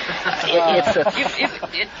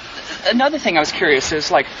another thing I was curious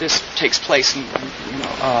is, like, this takes place in,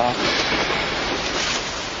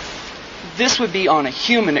 this would be on a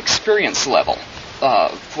human experience level,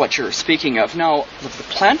 what you're speaking of. Now, the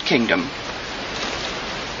plant kingdom,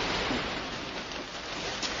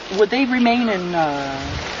 would they remain in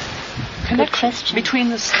connection between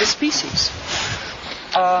the species?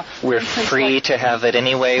 We're free to have it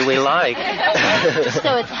any way we like.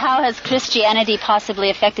 So it's how has Christianity possibly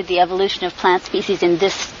affected the evolution of plant species in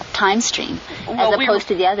this time stream, as opposed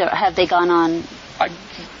to the other? Have they gone on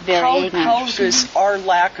varying? How does our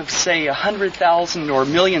lack of, say, 100,000 or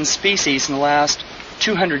million species in the last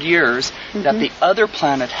 200 years that the other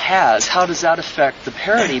planet has, how does that affect the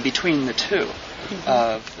parity between the two?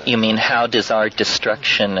 You mean how does our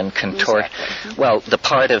destruction and contort... Exactly. Well, the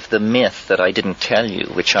part of the myth that I didn't tell you,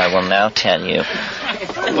 which I will now tell you,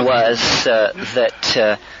 was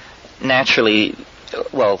that naturally,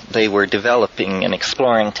 well, they were developing and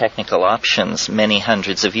exploring technical options many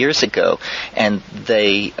hundreds of years ago, and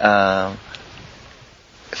they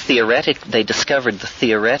discovered the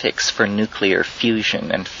theoretics for nuclear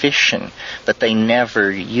fusion and fission, but they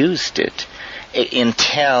never used it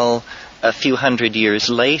until a few hundred years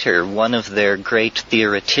later. One of their great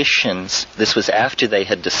theoreticians, this was after they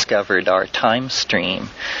had discovered our time stream,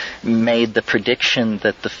 made the prediction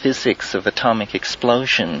that the physics of atomic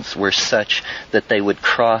explosions were such that they would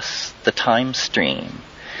cross the time stream.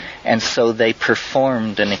 And so they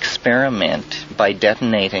performed an experiment by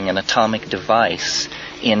detonating an atomic device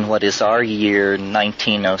in what is our year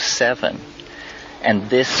 1907. And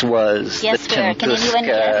this was the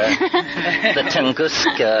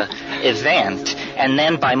Tunguska event. And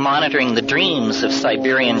then by monitoring the dreams of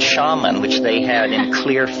Siberian shaman, which they had in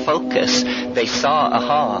clear focus, they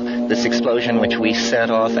saw, this explosion which we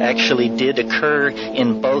set off actually did occur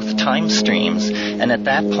in both time streams. And at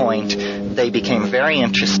that point, they became very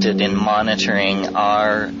interested in monitoring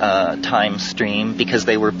our time stream because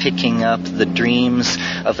they were picking up the dreams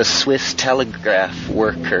of a Swiss telegraph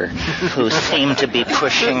worker who seemed to be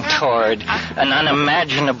pushing toward an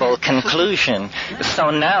unimaginable conclusion. So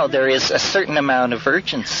now there is a certain amount of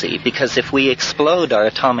urgency, because if we explode our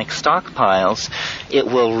atomic stockpiles, it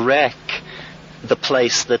will wreck the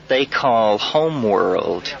place that they call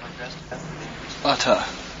homeworld. Uta.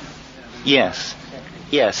 Yes.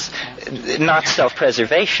 Not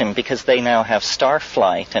self-preservation, because they now have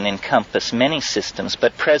starflight and encompass many systems,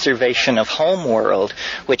 but preservation of homeworld,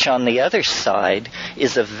 which on the other side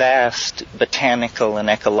is a vast botanical and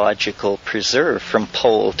ecological preserve from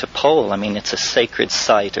pole to pole. I mean, it's a sacred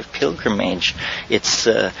site of pilgrimage. It's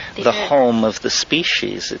the home of the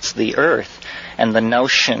species. It's the earth. And the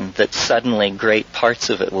notion that suddenly great parts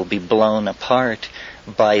of it will be blown apart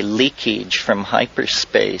by leakage from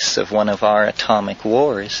hyperspace of one of our atomic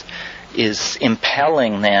wars is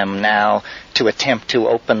impelling them now to attempt to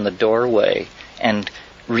open the doorway and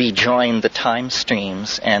rejoin the time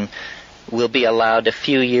streams, and we'll be allowed a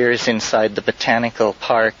few years inside the botanical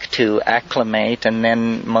park to acclimate, and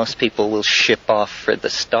then most people will ship off for the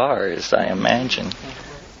stars, I imagine.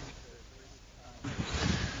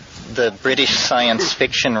 The British science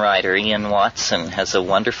fiction writer Ian Watson has a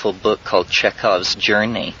wonderful book called Chekhov's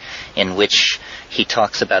Journey, in which he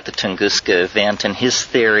talks about the Tunguska event, and his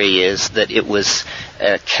theory is that it was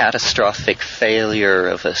a catastrophic failure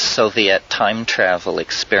of a Soviet time travel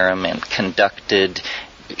experiment conducted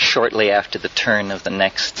shortly after the turn of the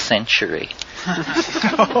next century.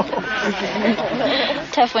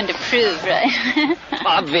 Tough one to prove, right?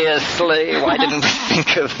 Obviously. Why didn't we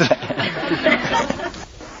think of that?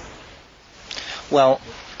 Well,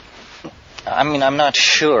 I mean, I'm not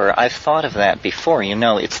sure. I've thought of that before. You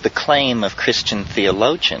know, it's the claim of Christian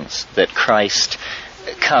theologians that Christ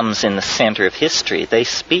comes in the center of history. They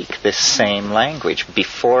speak this same language.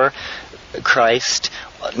 Before Christ,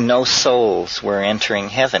 no souls were entering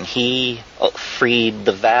heaven. He freed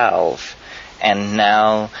the valve, and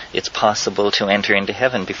now it's possible to enter into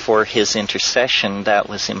heaven. Before his intercession, that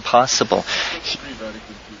was impossible.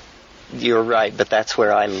 You're right, but that's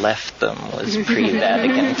where I left them, was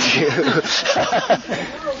pre-Vatican II.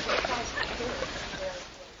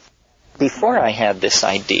 Before I had this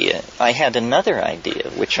idea, I had another idea,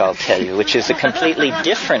 which I'll tell you, which is a completely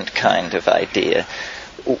different kind of idea.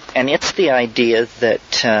 And it's the idea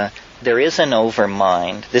that there is an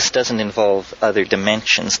overmind. This doesn't involve other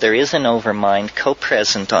dimensions. There is an overmind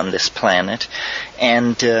co-present on this planet.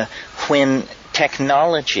 And when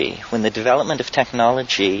the development of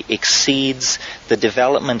technology exceeds the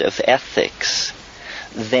development of ethics,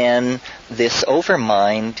 then this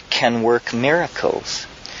overmind can work miracles.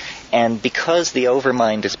 And because the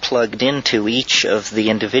overmind is plugged into each of the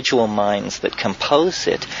individual minds that compose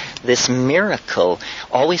it, this miracle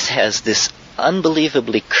always has this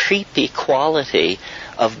unbelievably creepy quality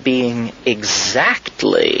of being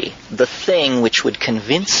exactly the thing which would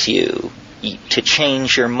convince you to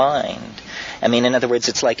change your mind. I mean, in other words,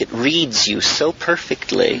 it's like it reads you so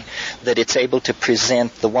perfectly that it's able to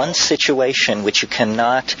present the one situation which you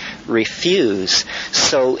cannot refuse.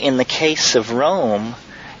 So in the case of Rome,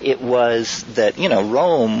 it was that,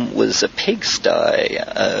 Rome was a pigsty.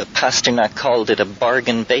 Pasternak called it a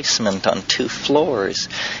bargain basement on 2 floors.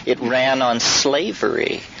 It ran on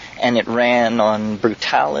slavery. and it ran on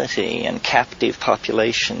brutality and captive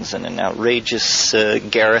populations and an outrageous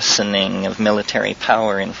garrisoning of military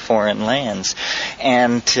power in foreign lands.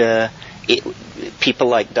 And people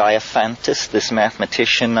like Diophantus, this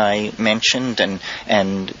mathematician I mentioned,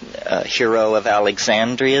 and hero of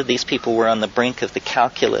Alexandria, these people were on the brink of the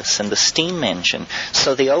calculus and the steam engine.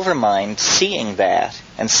 So the Overmind, seeing that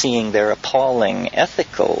and seeing their appalling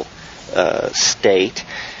ethical state,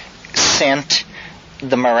 sent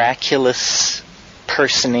the miraculous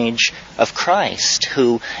personage of Christ,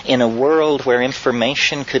 who, in a world where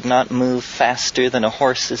information could not move faster than a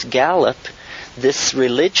horse's gallop, this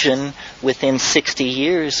religion within 60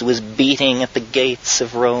 years was beating at the gates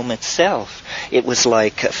of Rome itself. It was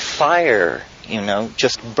like a fire,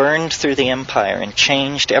 just burned through the empire and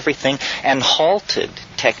changed everything and halted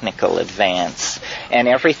technical advance, and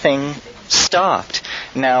everything stopped.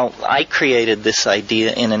 Now, I created this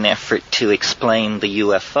idea in an effort to explain the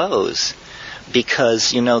UFOs,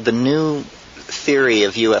 because, the new theory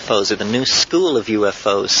of UFOs, or the new school of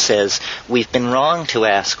UFOs, says we've been wrong to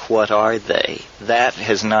ask what are they. That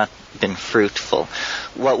has not been fruitful.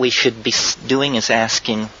 What we should be doing is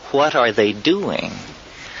asking what are they doing.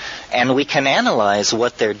 And we can analyze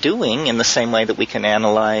what they're doing in the same way that we can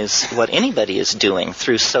analyze what anybody is doing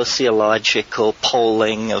through sociological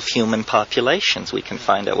polling of human populations. We can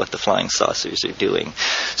find out what the flying saucers are doing.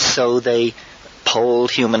 So they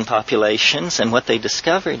polled human populations, and what they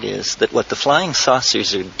discovered is that what the flying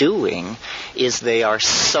saucers are doing is they are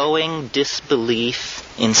sowing disbelief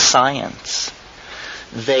in science.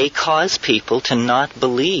 They cause people to not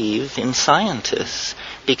believe in scientists,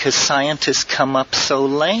 because scientists come up so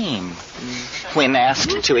lame when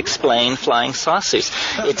asked to explain flying saucers.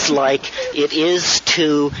 It's like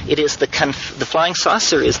the flying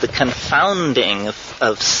saucer is the confounding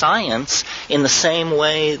of science, in the same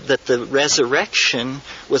way that the resurrection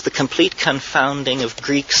was the complete confounding of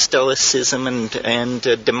Greek Stoicism and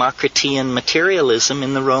Democritean materialism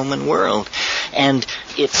in the Roman world. And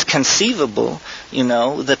it's conceivable,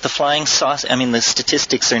 that the flying saucer, the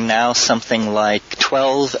statistics are now something like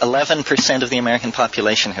 11% of the American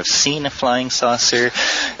population have seen a flying saucer.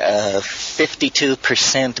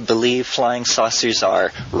 52% believe flying saucers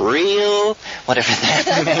are real, whatever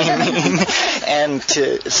that may mean, and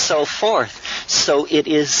so forth. So it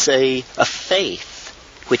is a faith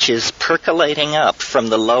which is percolating up from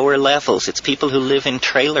the lower levels. It's people who live in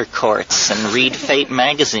trailer courts and read Fate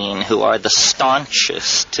magazine who are the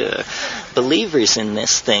staunchest believers in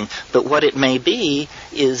this thing. But what it may be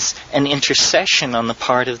is an intercession on the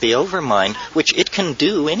part of the Overmind, which it can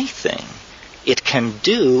do anything. It can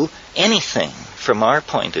do anything from our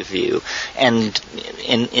point of view. And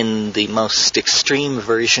in the most extreme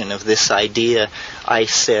version of this idea, I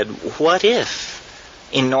said, what if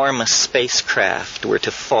enormous spacecraft were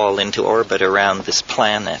to fall into orbit around this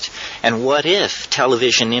planet? And what if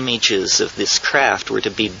television images of this craft were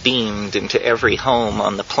to be beamed into every home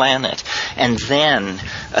on the planet? And then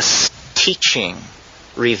a teaching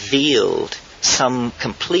revealed some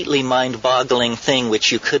completely mind-boggling thing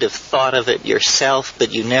which you could have thought of it yourself,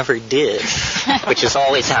 but you never did, which is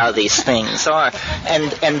always how these things are.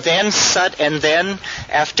 And then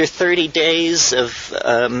after 30 days of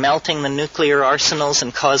melting the nuclear arsenals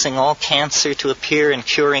and causing all cancer to appear and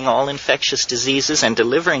curing all infectious diseases and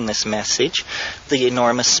delivering this message, the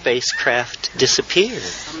enormous spacecraft disappeared.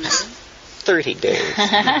 30 days.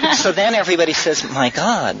 So then everybody says, my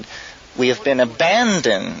God, we have been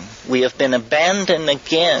abandoned. We have been abandoned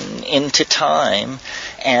again into time.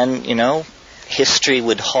 And, history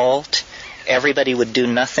would halt. Everybody would do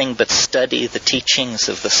nothing but study the teachings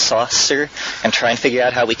of the saucer and try and figure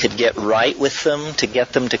out how we could get right with them to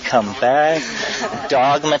get them to come back.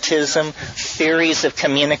 Dogmatism, theories of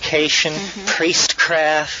communication,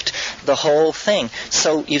 priestcraft, the whole thing.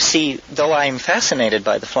 So you see, though I'm fascinated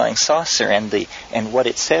by the flying saucer and what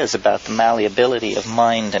it says about the malleability of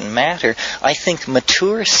mind and matter, I think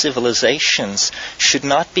mature civilizations should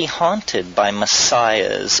not be haunted by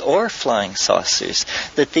messiahs or flying saucers.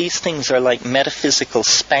 That these things are like metaphysical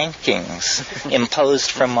spankings imposed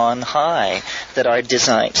from on high that are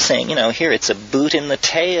designed, saying, here it's a boot in the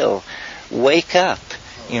tail. Wake up,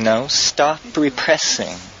 stop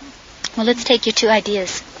repressing. Well, let's take your two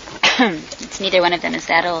ideas. It's neither one of them is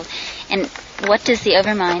that old. And what does the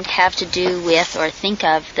Overmind have to do with or think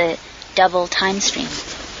of the double time stream?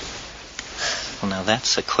 Well, now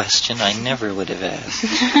that's a question I never would have asked.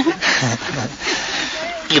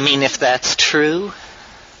 You mean if that's true?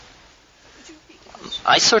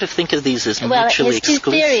 I sort of think of these as mutually exclusive.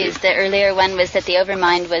 Well, his two theories. The earlier one was that the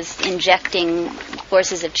Overmind was injecting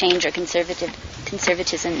forces of change or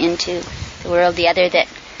conservatism into the world. The other that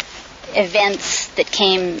events that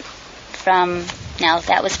came from... Now,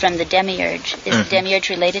 that was from the demiurge. Is the demiurge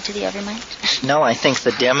related to the overmind? No, I think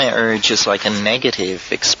the demiurge is like a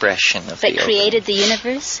negative expression of the overmind. But created the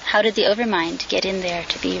universe? How did the overmind get in there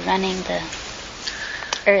to be running the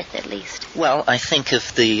earth, at least? Well, I think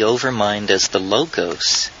of the overmind as the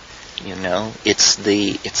logos. You know, it's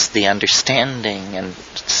the understanding and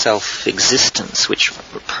self-existence which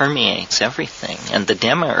permeates everything. And the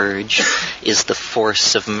demiurge is the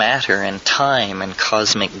force of matter and time and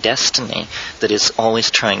cosmic destiny that is always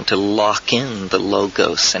trying to lock in the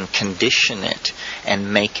logos and condition it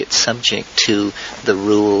and make it subject to the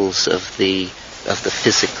rules of the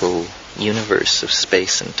physical universe of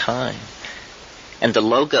space and time. And the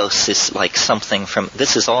logos is like something from...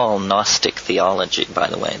 This is all Gnostic theology, by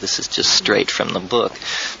the way. This is just straight from the book.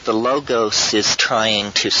 The logos is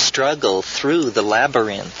trying to struggle through the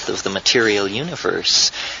labyrinth of the material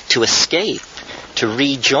universe to escape, to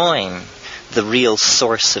rejoin the real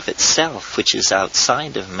source of itself, which is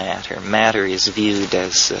outside of matter. Matter is viewed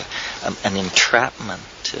as an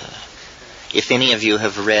entrapment. If any of you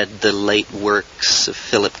have read the late works of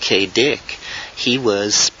Philip K. Dick, he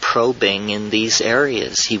was probing in these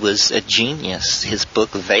areas. He was a genius. His book,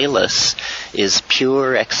 Velas, is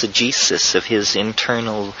pure exegesis of his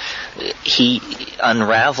internal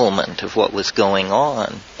unravelment of what was going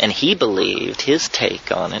on. And he believed, his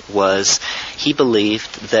take on it was, he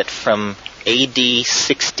believed that from AD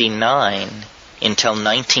 69 until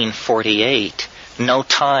 1948, no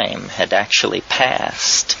time had actually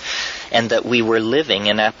passed, and that we were living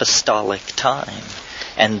in apostolic time,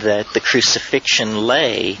 and that the crucifixion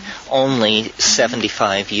lay only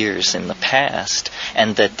 75 years in the past,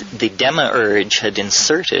 and that the demiurge had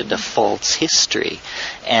inserted a false history,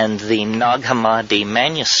 and the Nag Hammadi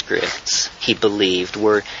manuscripts, he believed,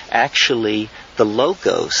 were actually the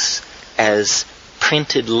logos as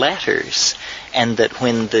printed letters, and that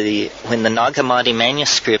when the Nag Hammadi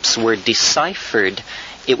manuscripts were deciphered,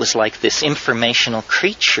 it was like this informational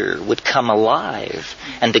creature would come alive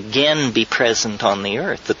and again be present on the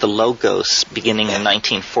earth, that the logos, beginning in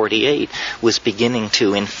 1948, was beginning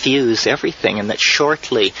to infuse everything, and that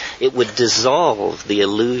shortly it would dissolve the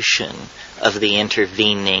illusion of the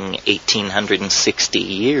intervening 1860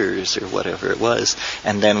 years or whatever it was,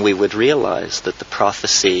 and then we would realize that the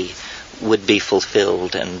prophecy would be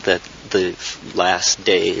fulfilled and that the last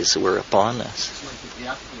days were upon us.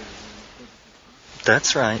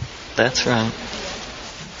 That's right. That's right.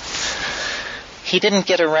 He didn't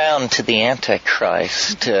get around to the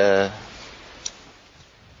Antichrist, to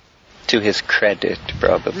his credit,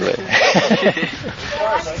 probably.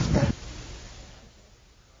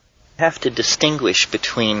 Have to distinguish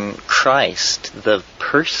between Christ, the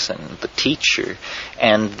person, the teacher,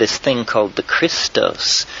 and this thing called the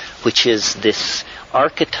Christos, which is this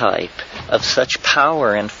archetype of such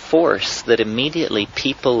power and force that immediately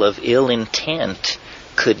people of ill intent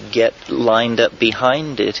could get lined up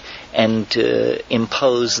behind it and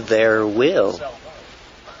impose their will.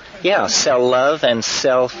 Yeah, sell love and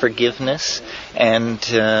sell forgiveness, and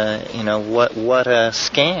what a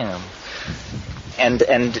scam. And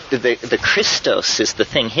the Christos is the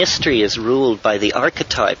thing. History is ruled by the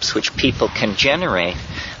archetypes which people can generate.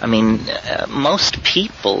 I mean, most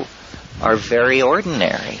people are very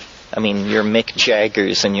ordinary. I mean, your Mick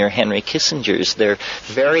Jaggers and your Henry Kissingers, they're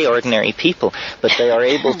very ordinary people, but they are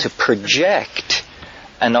able to project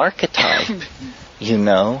an archetype,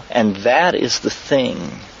 and that is the thing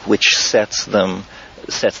which sets them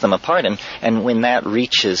apart. And when that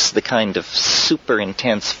reaches the kind of super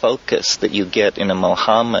intense focus that you get in a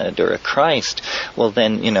Mohammed or a Christ, well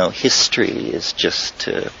then, history is just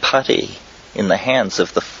putty in the hands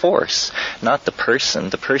of the force, not the person.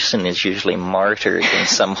 The person is usually martyred in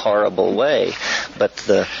some horrible way, but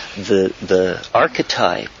the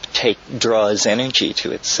archetype draws energy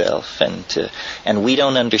to itself, and we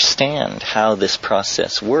don't understand how this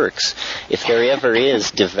process works. If there ever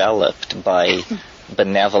is developed by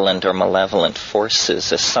benevolent or malevolent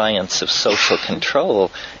forces a science of social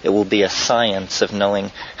control, it will be a science of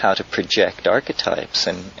knowing how to project archetypes,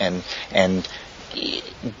 and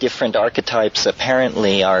different archetypes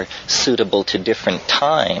apparently are suitable to different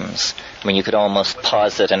times. I mean, you could almost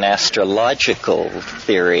posit an astrological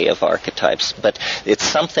theory of archetypes, but it's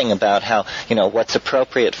something about how, what's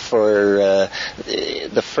appropriate for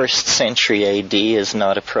the 1st century AD is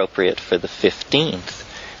not appropriate for the 15th.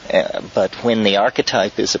 But when the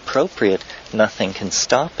archetype is appropriate, nothing can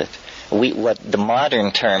stop it. What the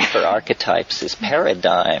modern term for archetypes is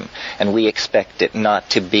paradigm, and we expect it not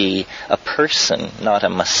to be a person, not a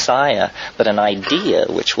messiah, but an idea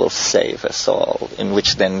which will save us all, and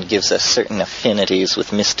which then gives us certain affinities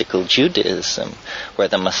with mystical Judaism, where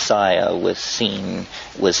the messiah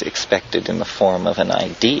was expected in the form of an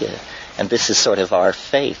idea. And this is sort of our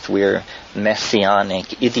faith. We're messianic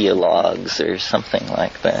ideologues or something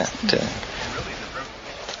like that.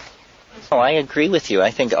 I agree with you.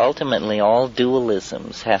 I think ultimately all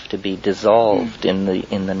dualisms have to be dissolved in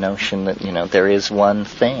the notion that, there is one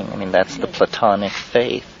thing. I mean, that's the Platonic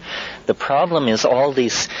faith. The problem is all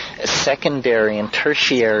these secondary and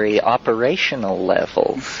tertiary operational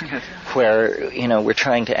levels where, we're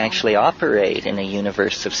trying to actually operate in a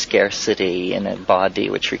universe of scarcity, in a body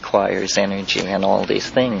which requires energy and all these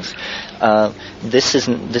things. This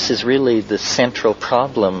is really the central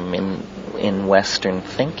problem in Western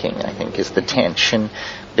thinking, I think, is the tension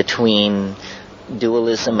between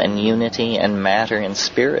dualism and unity and matter and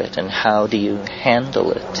spirit, and how do you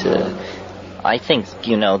handle it? I think,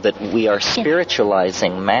 that we are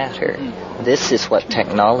spiritualizing matter. This is what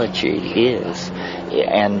technology is,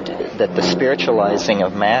 and that the spiritualizing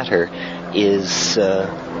of matter is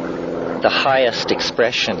the highest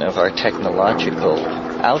expression of our technological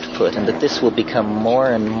output, and that this will become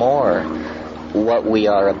more and more what we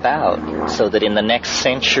are about, so that in the next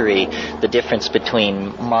century the difference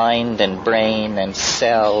between mind and brain and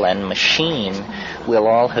cell and machine will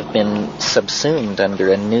all have been subsumed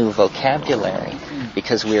under a new vocabulary,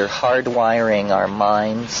 because we are hardwiring our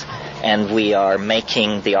minds and we are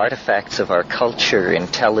making the artifacts of our culture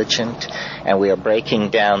intelligent, and we are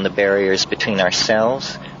breaking down the barriers between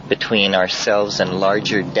ourselves and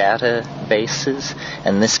larger databases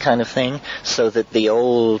and this kind of thing, so that the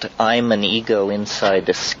old I'm an ego inside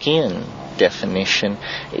the skin definition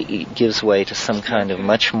gives way to some kind of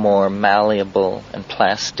much more malleable and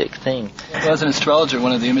plastic thing. Well, as an astrologer,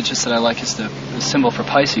 one of the images that I like is the symbol for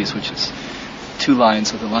Pisces, which is two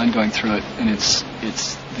lines with a line going through it, and it's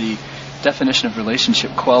the definition of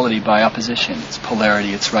relationship quality by opposition. It's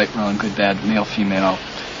polarity, it's right, wrong, good, bad, male, female,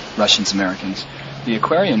 Russians, Americans. The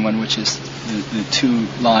Aquarian one, which is the two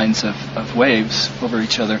lines of waves over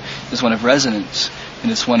each other, is one of resonance,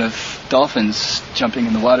 and it's one of dolphins jumping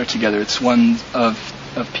in the water together. It's one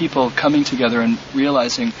of people coming together and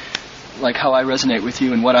realizing, like, how I resonate with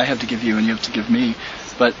you and what I have to give you and you have to give me,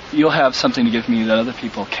 but you'll have something to give me that other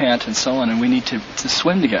people can't, and so on, and we need to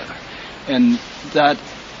swim together. And that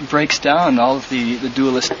breaks down all of the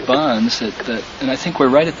dualistic bonds that and I think we're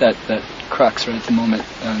right at that crux right at the moment,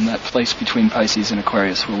 that place between Pisces and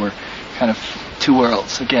Aquarius, where we're kind of two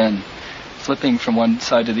worlds again, flipping from one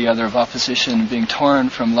side to the other of opposition, being torn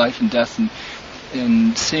from life and death,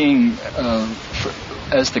 and seeing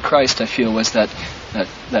as the Christ, I feel, was that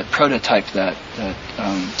prototype, that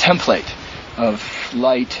template of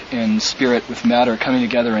light and spirit with matter coming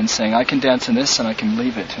together and saying, I can dance in this and I can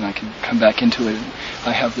leave it and I can come back into it.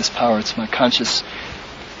 I have this power. It's my conscious,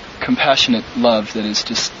 compassionate love that is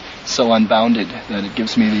just so unbounded that it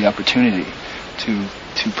gives me the opportunity to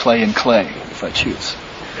play in clay if I choose.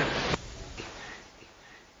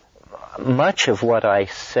 Much of what I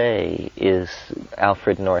say is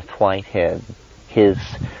Alfred North Whitehead, his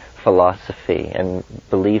philosophy, and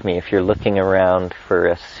believe me, if you're looking around for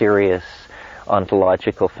a serious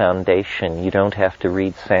ontological foundation, you don't have to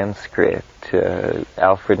read Sanskrit.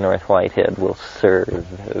 Alfred North Whitehead will serve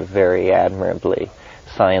very admirably.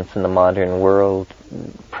 Science in the Modern World,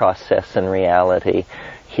 Process and Reality.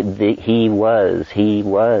 He was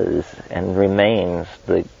and remains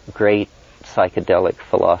the great psychedelic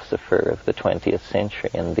philosopher of the 20th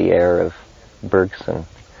century and the heir of Bergson.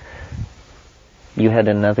 You had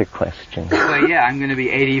another question. Well, yeah, I'm going to be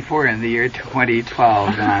 84 in the year 2012,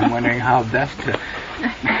 and I'm wondering how best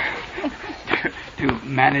to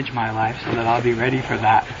manage my life so that I'll be ready for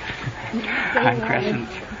that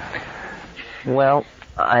concrescence. Well,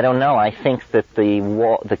 I don't know. I think that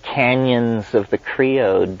the canyons of the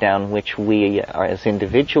creode down which we are, as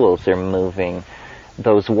individuals are moving,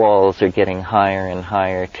 those walls are getting higher and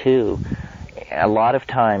higher too. A lot of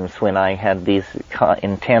times when I had these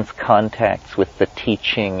intense contacts with the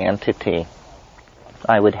teaching entity,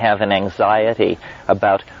 I would have an anxiety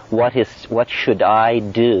about what should I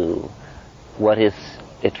do? What is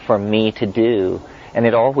it for me to do? And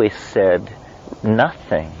it always said,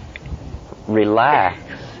 nothing. Relax.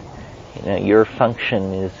 Your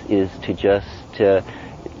function is to just,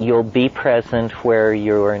 you'll be present where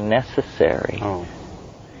you're necessary. Oh.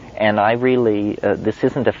 And I really, this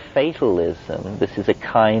isn't a fatalism, this is a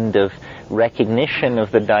kind of recognition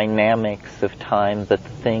of the dynamics of time that the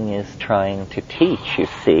thing is trying to teach, you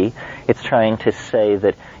see. It's trying to say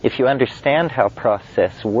that if you understand how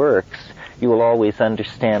process works, you will always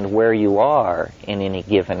understand where you are in any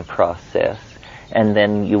given process, and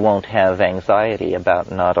then you won't have anxiety about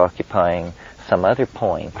not occupying some other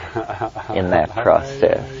point in that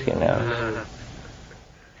process, you know.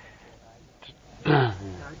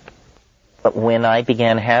 But when I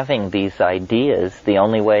began having these ideas, the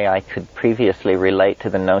only way I could previously relate to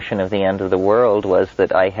the notion of the end of the world was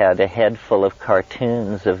that I had a head full of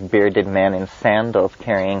cartoons of bearded men in sandals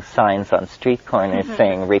carrying signs on street corners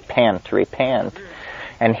saying, "Repent, repent."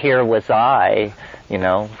 And here was I, you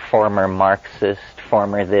know, former Marxist,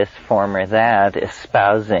 former this, former that,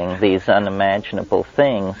 espousing these unimaginable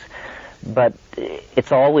things. But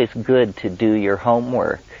it's always good to do your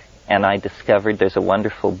homework. And I discovered there's a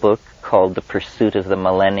wonderful book called The Pursuit of the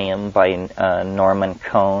Millennium by Norman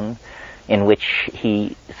Cohn, in which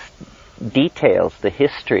he details the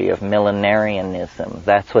history of millenarianism.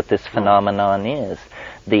 That's what this phenomenon is.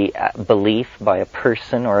 The belief by a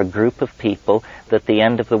person or a group of people that the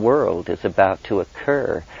end of the world is about to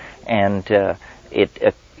occur. And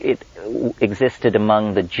it existed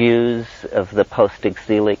among the Jews of the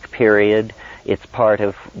post-exilic period. It's part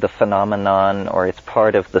of the phenomenon, or it's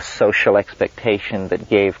part of the social expectation that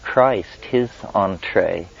gave Christ his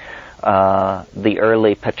entree. The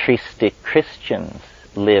early patristic Christians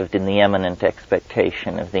lived in the imminent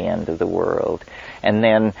expectation of the end of the world. And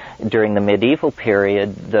then during the medieval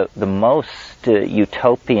period, the most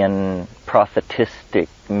utopian, prophetistic,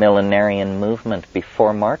 millenarian movement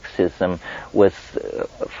before Marxism was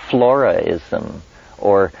Floraism,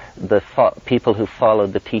 or the people who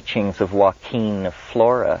followed the teachings of Joaquin of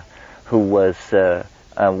Flora, who was a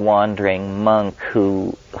wandering monk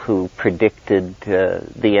who predicted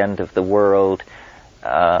the end of the world.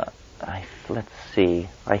 Let's see,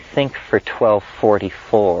 I think for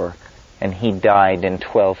 1244, and he died in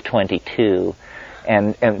 1222.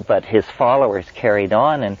 But his followers carried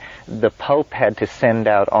on, and the Pope had to send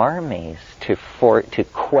out armies to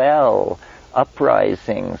quell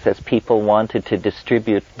uprisings as people wanted to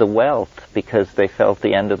distribute the wealth because they felt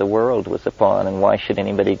the end of the world was upon, and why should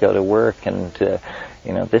anybody go to work, and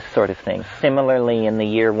this sort of thing. Similarly, in the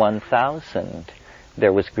year 1000,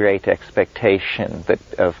 there was great expectation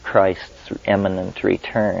of Christ's imminent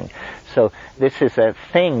return. So this is a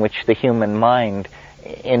thing which the human mind,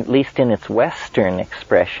 at least in its Western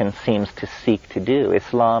expression, seems to seek to do.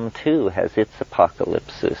 Islam, too, has its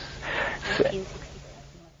apocalypses.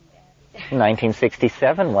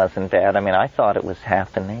 1967 wasn't bad. I mean, I thought it was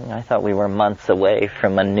happening. I thought we were months away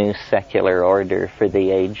from a new secular order for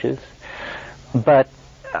the ages. But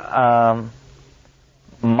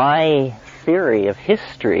my theory of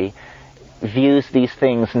history views these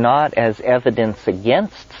things not as evidence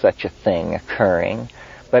against such a thing occurring,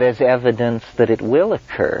 but as evidence that it will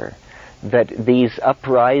occur, that these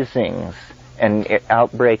uprisings and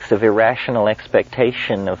outbreaks of irrational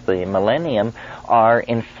expectation of the millennium are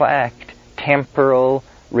in fact temporal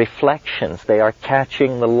reflections. They are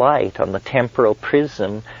catching the light on the temporal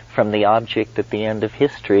prism from the object at the end of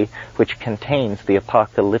history, which contains the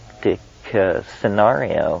apocalyptic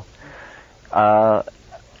scenario.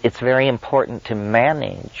 It's very important to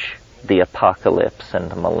manage the apocalypse and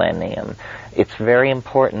the millennium. It's very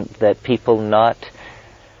important that people not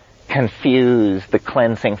confuse the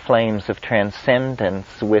cleansing flames of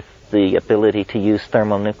transcendence with the ability to use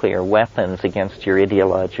thermonuclear weapons against your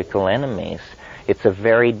ideological enemies. It's a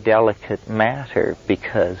very delicate matter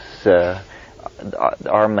because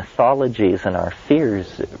our mythologies and our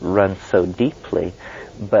fears run so deeply.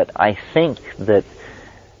 But I think that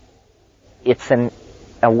it's an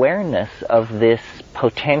awareness of this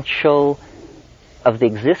potential, of the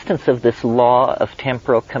existence of this law of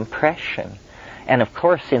temporal compression. And of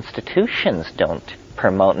course, institutions don't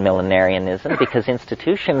promote millenarianism because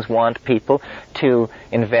institutions want people to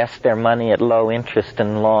invest their money at low interest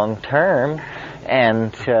and long term,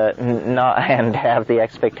 and have the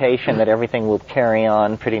expectation that everything will carry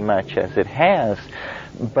on pretty much as it has.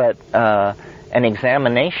 But an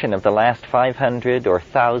examination of the last 500 or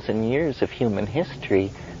 1,000 years of human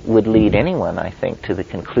history would lead anyone, I think, to the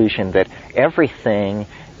conclusion that everything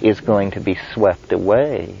is going to be swept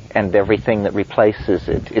away, and everything that replaces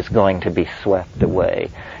it is going to be swept away,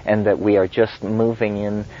 and that we are just moving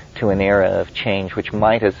into an era of change which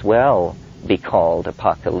might as well be called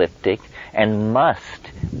apocalyptic and must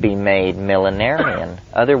be made millenarian.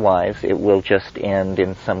 Otherwise, it will just end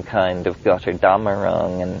in some kind of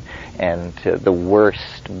Götterdämmerung, and the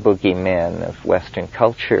worst boogeymen of Western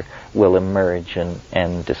culture will emerge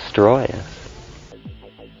and destroy us.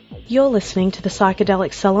 You're listening to the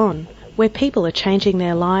Psychedelic Salon, where people are changing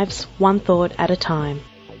their lives one thought at a time.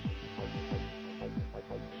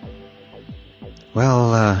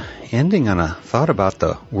 Well, ending on a thought about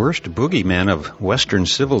the worst boogeyman of Western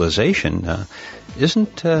civilization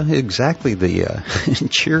isn't exactly the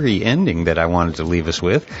cheery ending that I wanted to leave us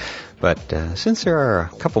with. But since there are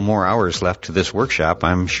a couple more hours left to this workshop,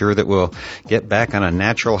 I'm sure that we'll get back on a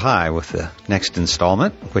natural high with the next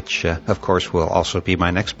installment, which, of course, will also be my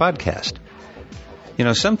next podcast. You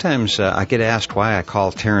know, sometimes I get asked why I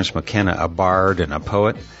call Terence McKenna a bard and a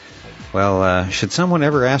poet. Well, should someone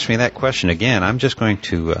ever ask me that question again, I'm just going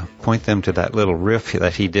to point them to that little riff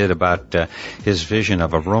that he did about his vision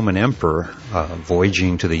of a Roman emperor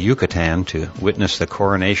voyaging to the Yucatan to witness the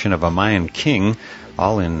coronation of a Mayan king,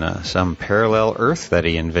 all in some parallel Earth that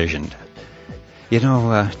he envisioned. You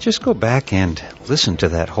know, just go back and listen to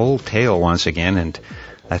that whole tale once again, and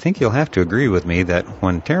I think you'll have to agree with me that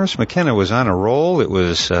when Terence McKenna was on a roll, it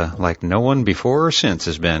was like no one before or since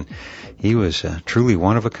has been. He was truly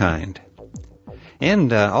one of a kind.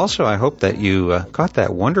 And also, I hope that you caught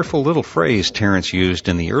that wonderful little phrase Terence used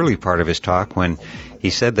in the early part of his talk when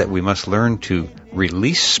he said that we must learn to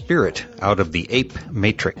release spirit out of the ape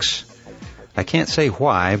matrix. I can't say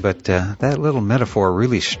why, but that little metaphor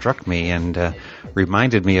really struck me and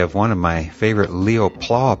reminded me of one of my favorite Leo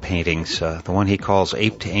Plaw paintings, the one he calls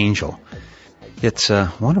Aped Angel. It's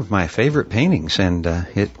one of my favorite paintings, and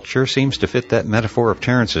it sure seems to fit that metaphor of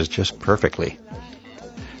Terence's just perfectly.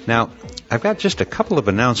 Now, I've got just a couple of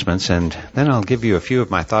announcements, and then I'll give you a few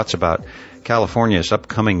of my thoughts about California's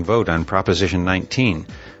upcoming vote on Proposition 19,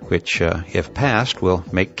 which, if passed, will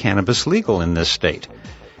make cannabis legal in this state.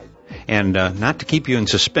 And not to keep you in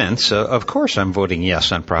suspense, of course I'm voting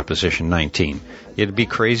yes on Proposition 19. It'd be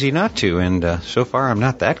crazy not to, and so far I'm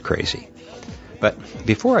not that crazy. But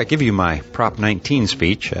before I give you my Prop 19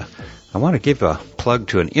 speech, I want to give a plug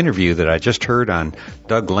to an interview that I just heard on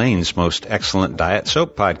Doug Lane's most excellent Diet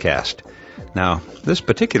Soap podcast. Now, this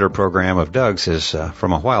particular program of Doug's is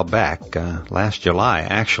from a while back, last July,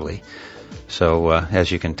 actually. So,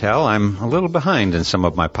 as you can tell, I'm a little behind in some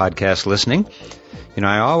of my podcast listening. You know,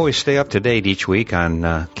 I always stay up to date each week on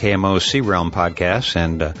KMO's Sea Realm podcasts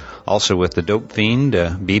and also with the Dope Fiend,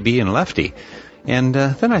 BB, and Lefty. And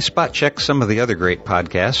then I spot check some of the other great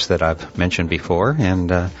podcasts that I've mentioned before,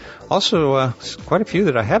 and also quite a few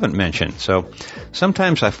that I haven't mentioned. So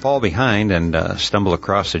sometimes I fall behind and stumble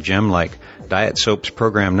across a gem like Diet Soap's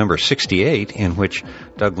program number 68, in which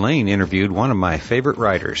Doug Lane interviewed one of my favorite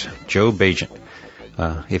writers, Joe Bagent.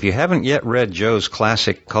 If you haven't yet read Joe's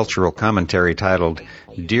classic cultural commentary titled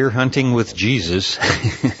Deer Hunting with Jesus,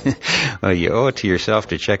 well, you owe it to yourself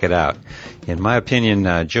to check it out. In my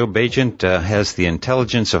opinion, Joe Bagent has the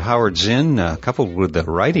intelligence of Howard Zinn coupled with the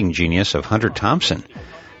writing genius of Hunter Thompson.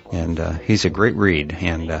 And he's a great read.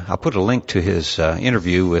 And I'll put a link to his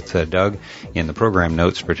interview with Doug in the program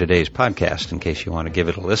notes for today's podcast in case you want to give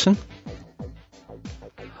it a listen.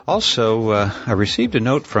 Also, I received a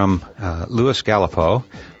note from Louis Gallipo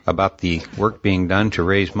about the work being done to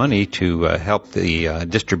raise money to help the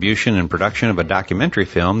distribution and production of a documentary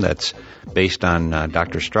film that's based on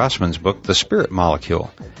Dr. Strassman's book, The Spirit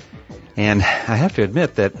Molecule. And I have to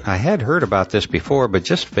admit that I had heard about this before, but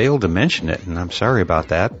just failed to mention it, and I'm sorry about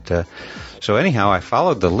that. So anyhow, I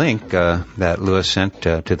followed the link that Louis sent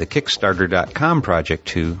to the Kickstarter.com project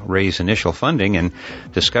to raise initial funding and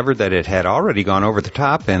discovered that it had already gone over the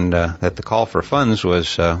top and that the call for funds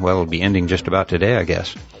was, it'll be ending just about today, I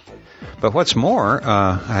guess. But what's more,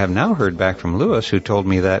 I have now heard back from Louis, who told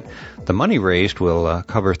me that the money raised will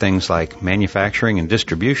cover things like manufacturing and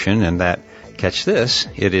distribution, and that, catch this,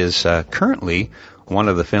 it is currently one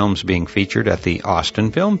of the films being featured at the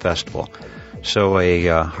Austin Film Festival. So a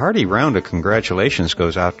hearty round of congratulations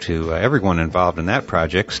goes out to everyone involved in that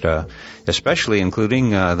project, especially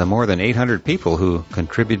including the more than 800 people who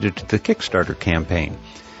contributed to the Kickstarter campaign.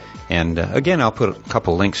 And again, I'll put a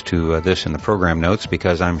couple links to this in the program notes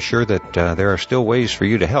because I'm sure that there are still ways for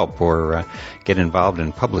you to help or get involved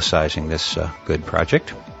in publicizing this good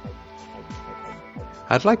project.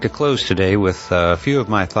 I'd like to close today with a few of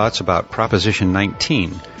my thoughts about Proposition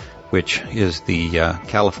 19, which is the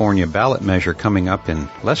California ballot measure coming up in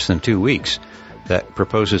less than 2 weeks that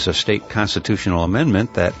proposes a state constitutional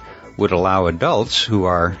amendment that would allow adults who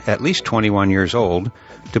are at least 21 years old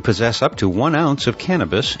to possess up to 1 ounce of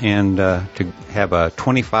cannabis and to have a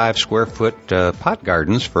 25-square-foot pot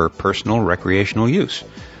gardens for personal recreational use.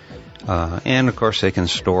 And, of course, they can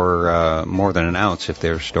store more than 1 ounce if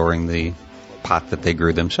they're storing the pot that they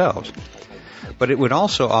grew themselves. But it would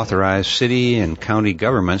also authorize city and county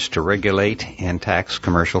governments to regulate and tax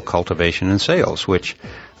commercial cultivation and sales, which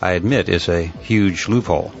I admit is a huge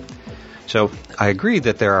loophole. So I agree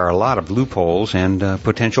that there are a lot of loopholes and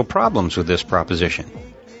potential problems with this proposition.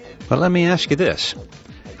 But let me ask you this.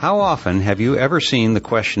 How often have you ever seen the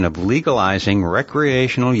question of legalizing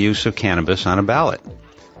recreational use of cannabis on a ballot?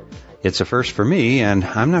 It's a first for me, and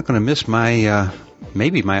I'm not going to miss my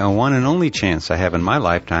maybe my one and only chance I have in my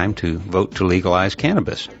lifetime to vote to legalize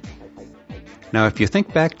cannabis. Now, if you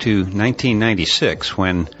think back to 1996,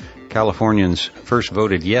 when Californians first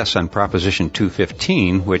voted yes on Proposition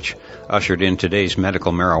 215, which ushered in today's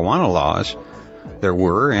medical marijuana laws, there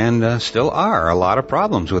were and still are a lot of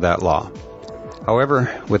problems with that law.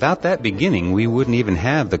 However, without that beginning, we wouldn't even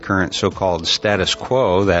have the current so-called status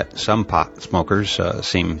quo that some pot smokers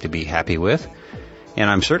seem to be happy with. And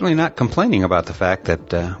I'm certainly not complaining about the fact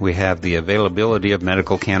that we have the availability of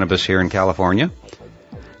medical cannabis here in California.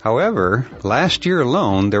 However, last year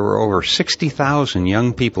alone, there were over 60,000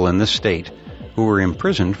 young people in this state who were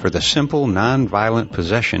imprisoned for the simple, non-violent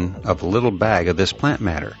possession of a little bag of this plant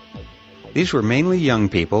matter. These were mainly young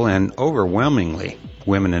people and overwhelmingly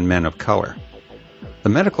women and men of color. The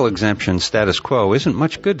medical exemption status quo isn't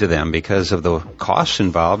much good to them because of the costs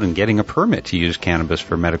involved in getting a permit to use cannabis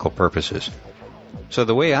for medical purposes. So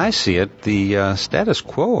the way I see it, the status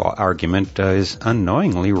quo argument is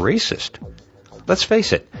unknowingly racist. Let's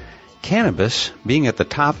face it, cannabis, being at the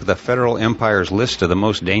top of the federal empire's list of the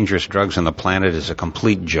most dangerous drugs on the planet, is a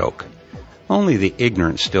complete joke. Only the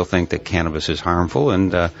ignorant still think that cannabis is harmful,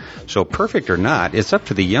 and so perfect or not, it's up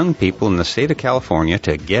to the young people in the state of California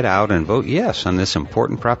to get out and vote yes on this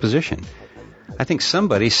important proposition. I think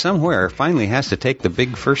somebody somewhere finally has to take the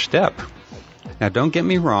big first step. Now, don't get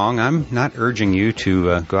me wrong, I'm not urging you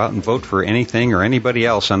to go out and vote for anything or anybody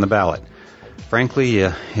else on the ballot. Frankly,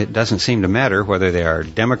 it doesn't seem to matter whether they are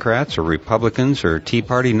Democrats or Republicans or Tea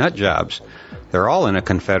Party nut jobs. They're all in a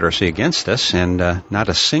confederacy against us, and not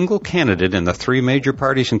a single candidate in the three major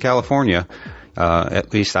parties in California,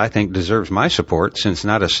 at least I think, deserves my support, since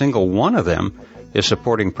not a single one of them is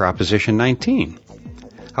supporting Proposition 19.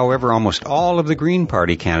 However, almost all of the Green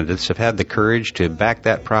Party candidates have had the courage to back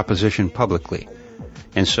that proposition publicly.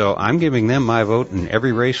 And so I'm giving them my vote in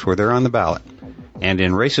every race where they're on the ballot. And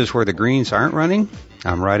in races where the Greens aren't running,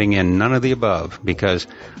 I'm writing in none of the above, because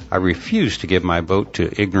I refuse to give my vote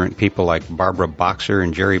to ignorant people like Barbara Boxer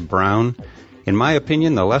and Jerry Brown. In my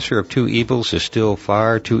opinion, the lesser of two evils is still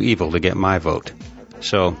far too evil to get my vote.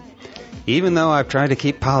 So, even though I've tried to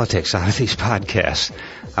keep politics out of these podcasts,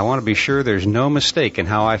 I want to be sure there's no mistake in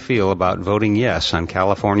how I feel about voting yes on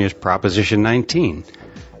California's Proposition 19.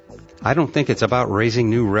 I don't think it's about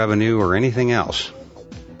raising new revenue or anything else.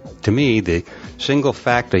 To me, the single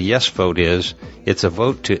fact a yes vote is, it's a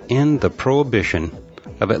vote to end the prohibition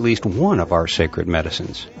of at least one of our sacred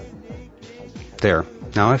medicines. There.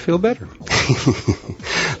 Now I feel better.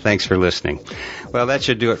 Thanks for listening. Well, that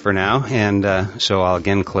should do it for now. And so I'll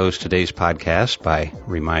again close today's podcast by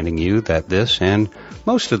reminding you that this and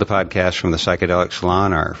most of the podcasts from the Psychedelic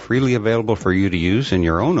Salon are freely available for you to use in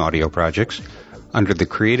your own audio projects under the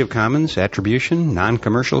Creative Commons Attribution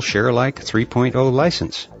Non-Commercial Share-alike 3.0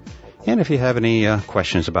 license. And if you have any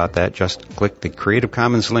questions about that, just click the Creative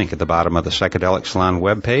Commons link at the bottom of the Psychedelic Salon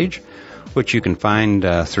webpage, which you can find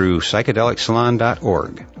through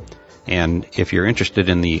psychedelicsalon.org. And if you're interested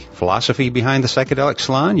in the philosophy behind the Psychedelic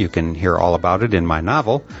Salon, you can hear all about it in my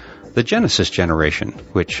novel, The Genesis Generation,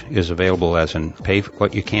 which is available as an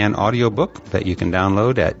pay-what-you-can audiobook that you can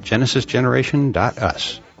download at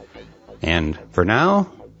genesisgeneration.us. And for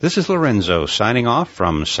now, this is Lorenzo signing off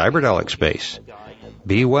from Cyberdelic Space.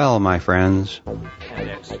 Be well, my friends.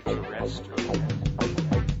 It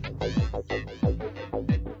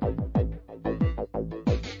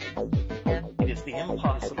is the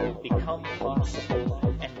impossible become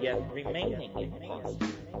possible and yet remaining impossible.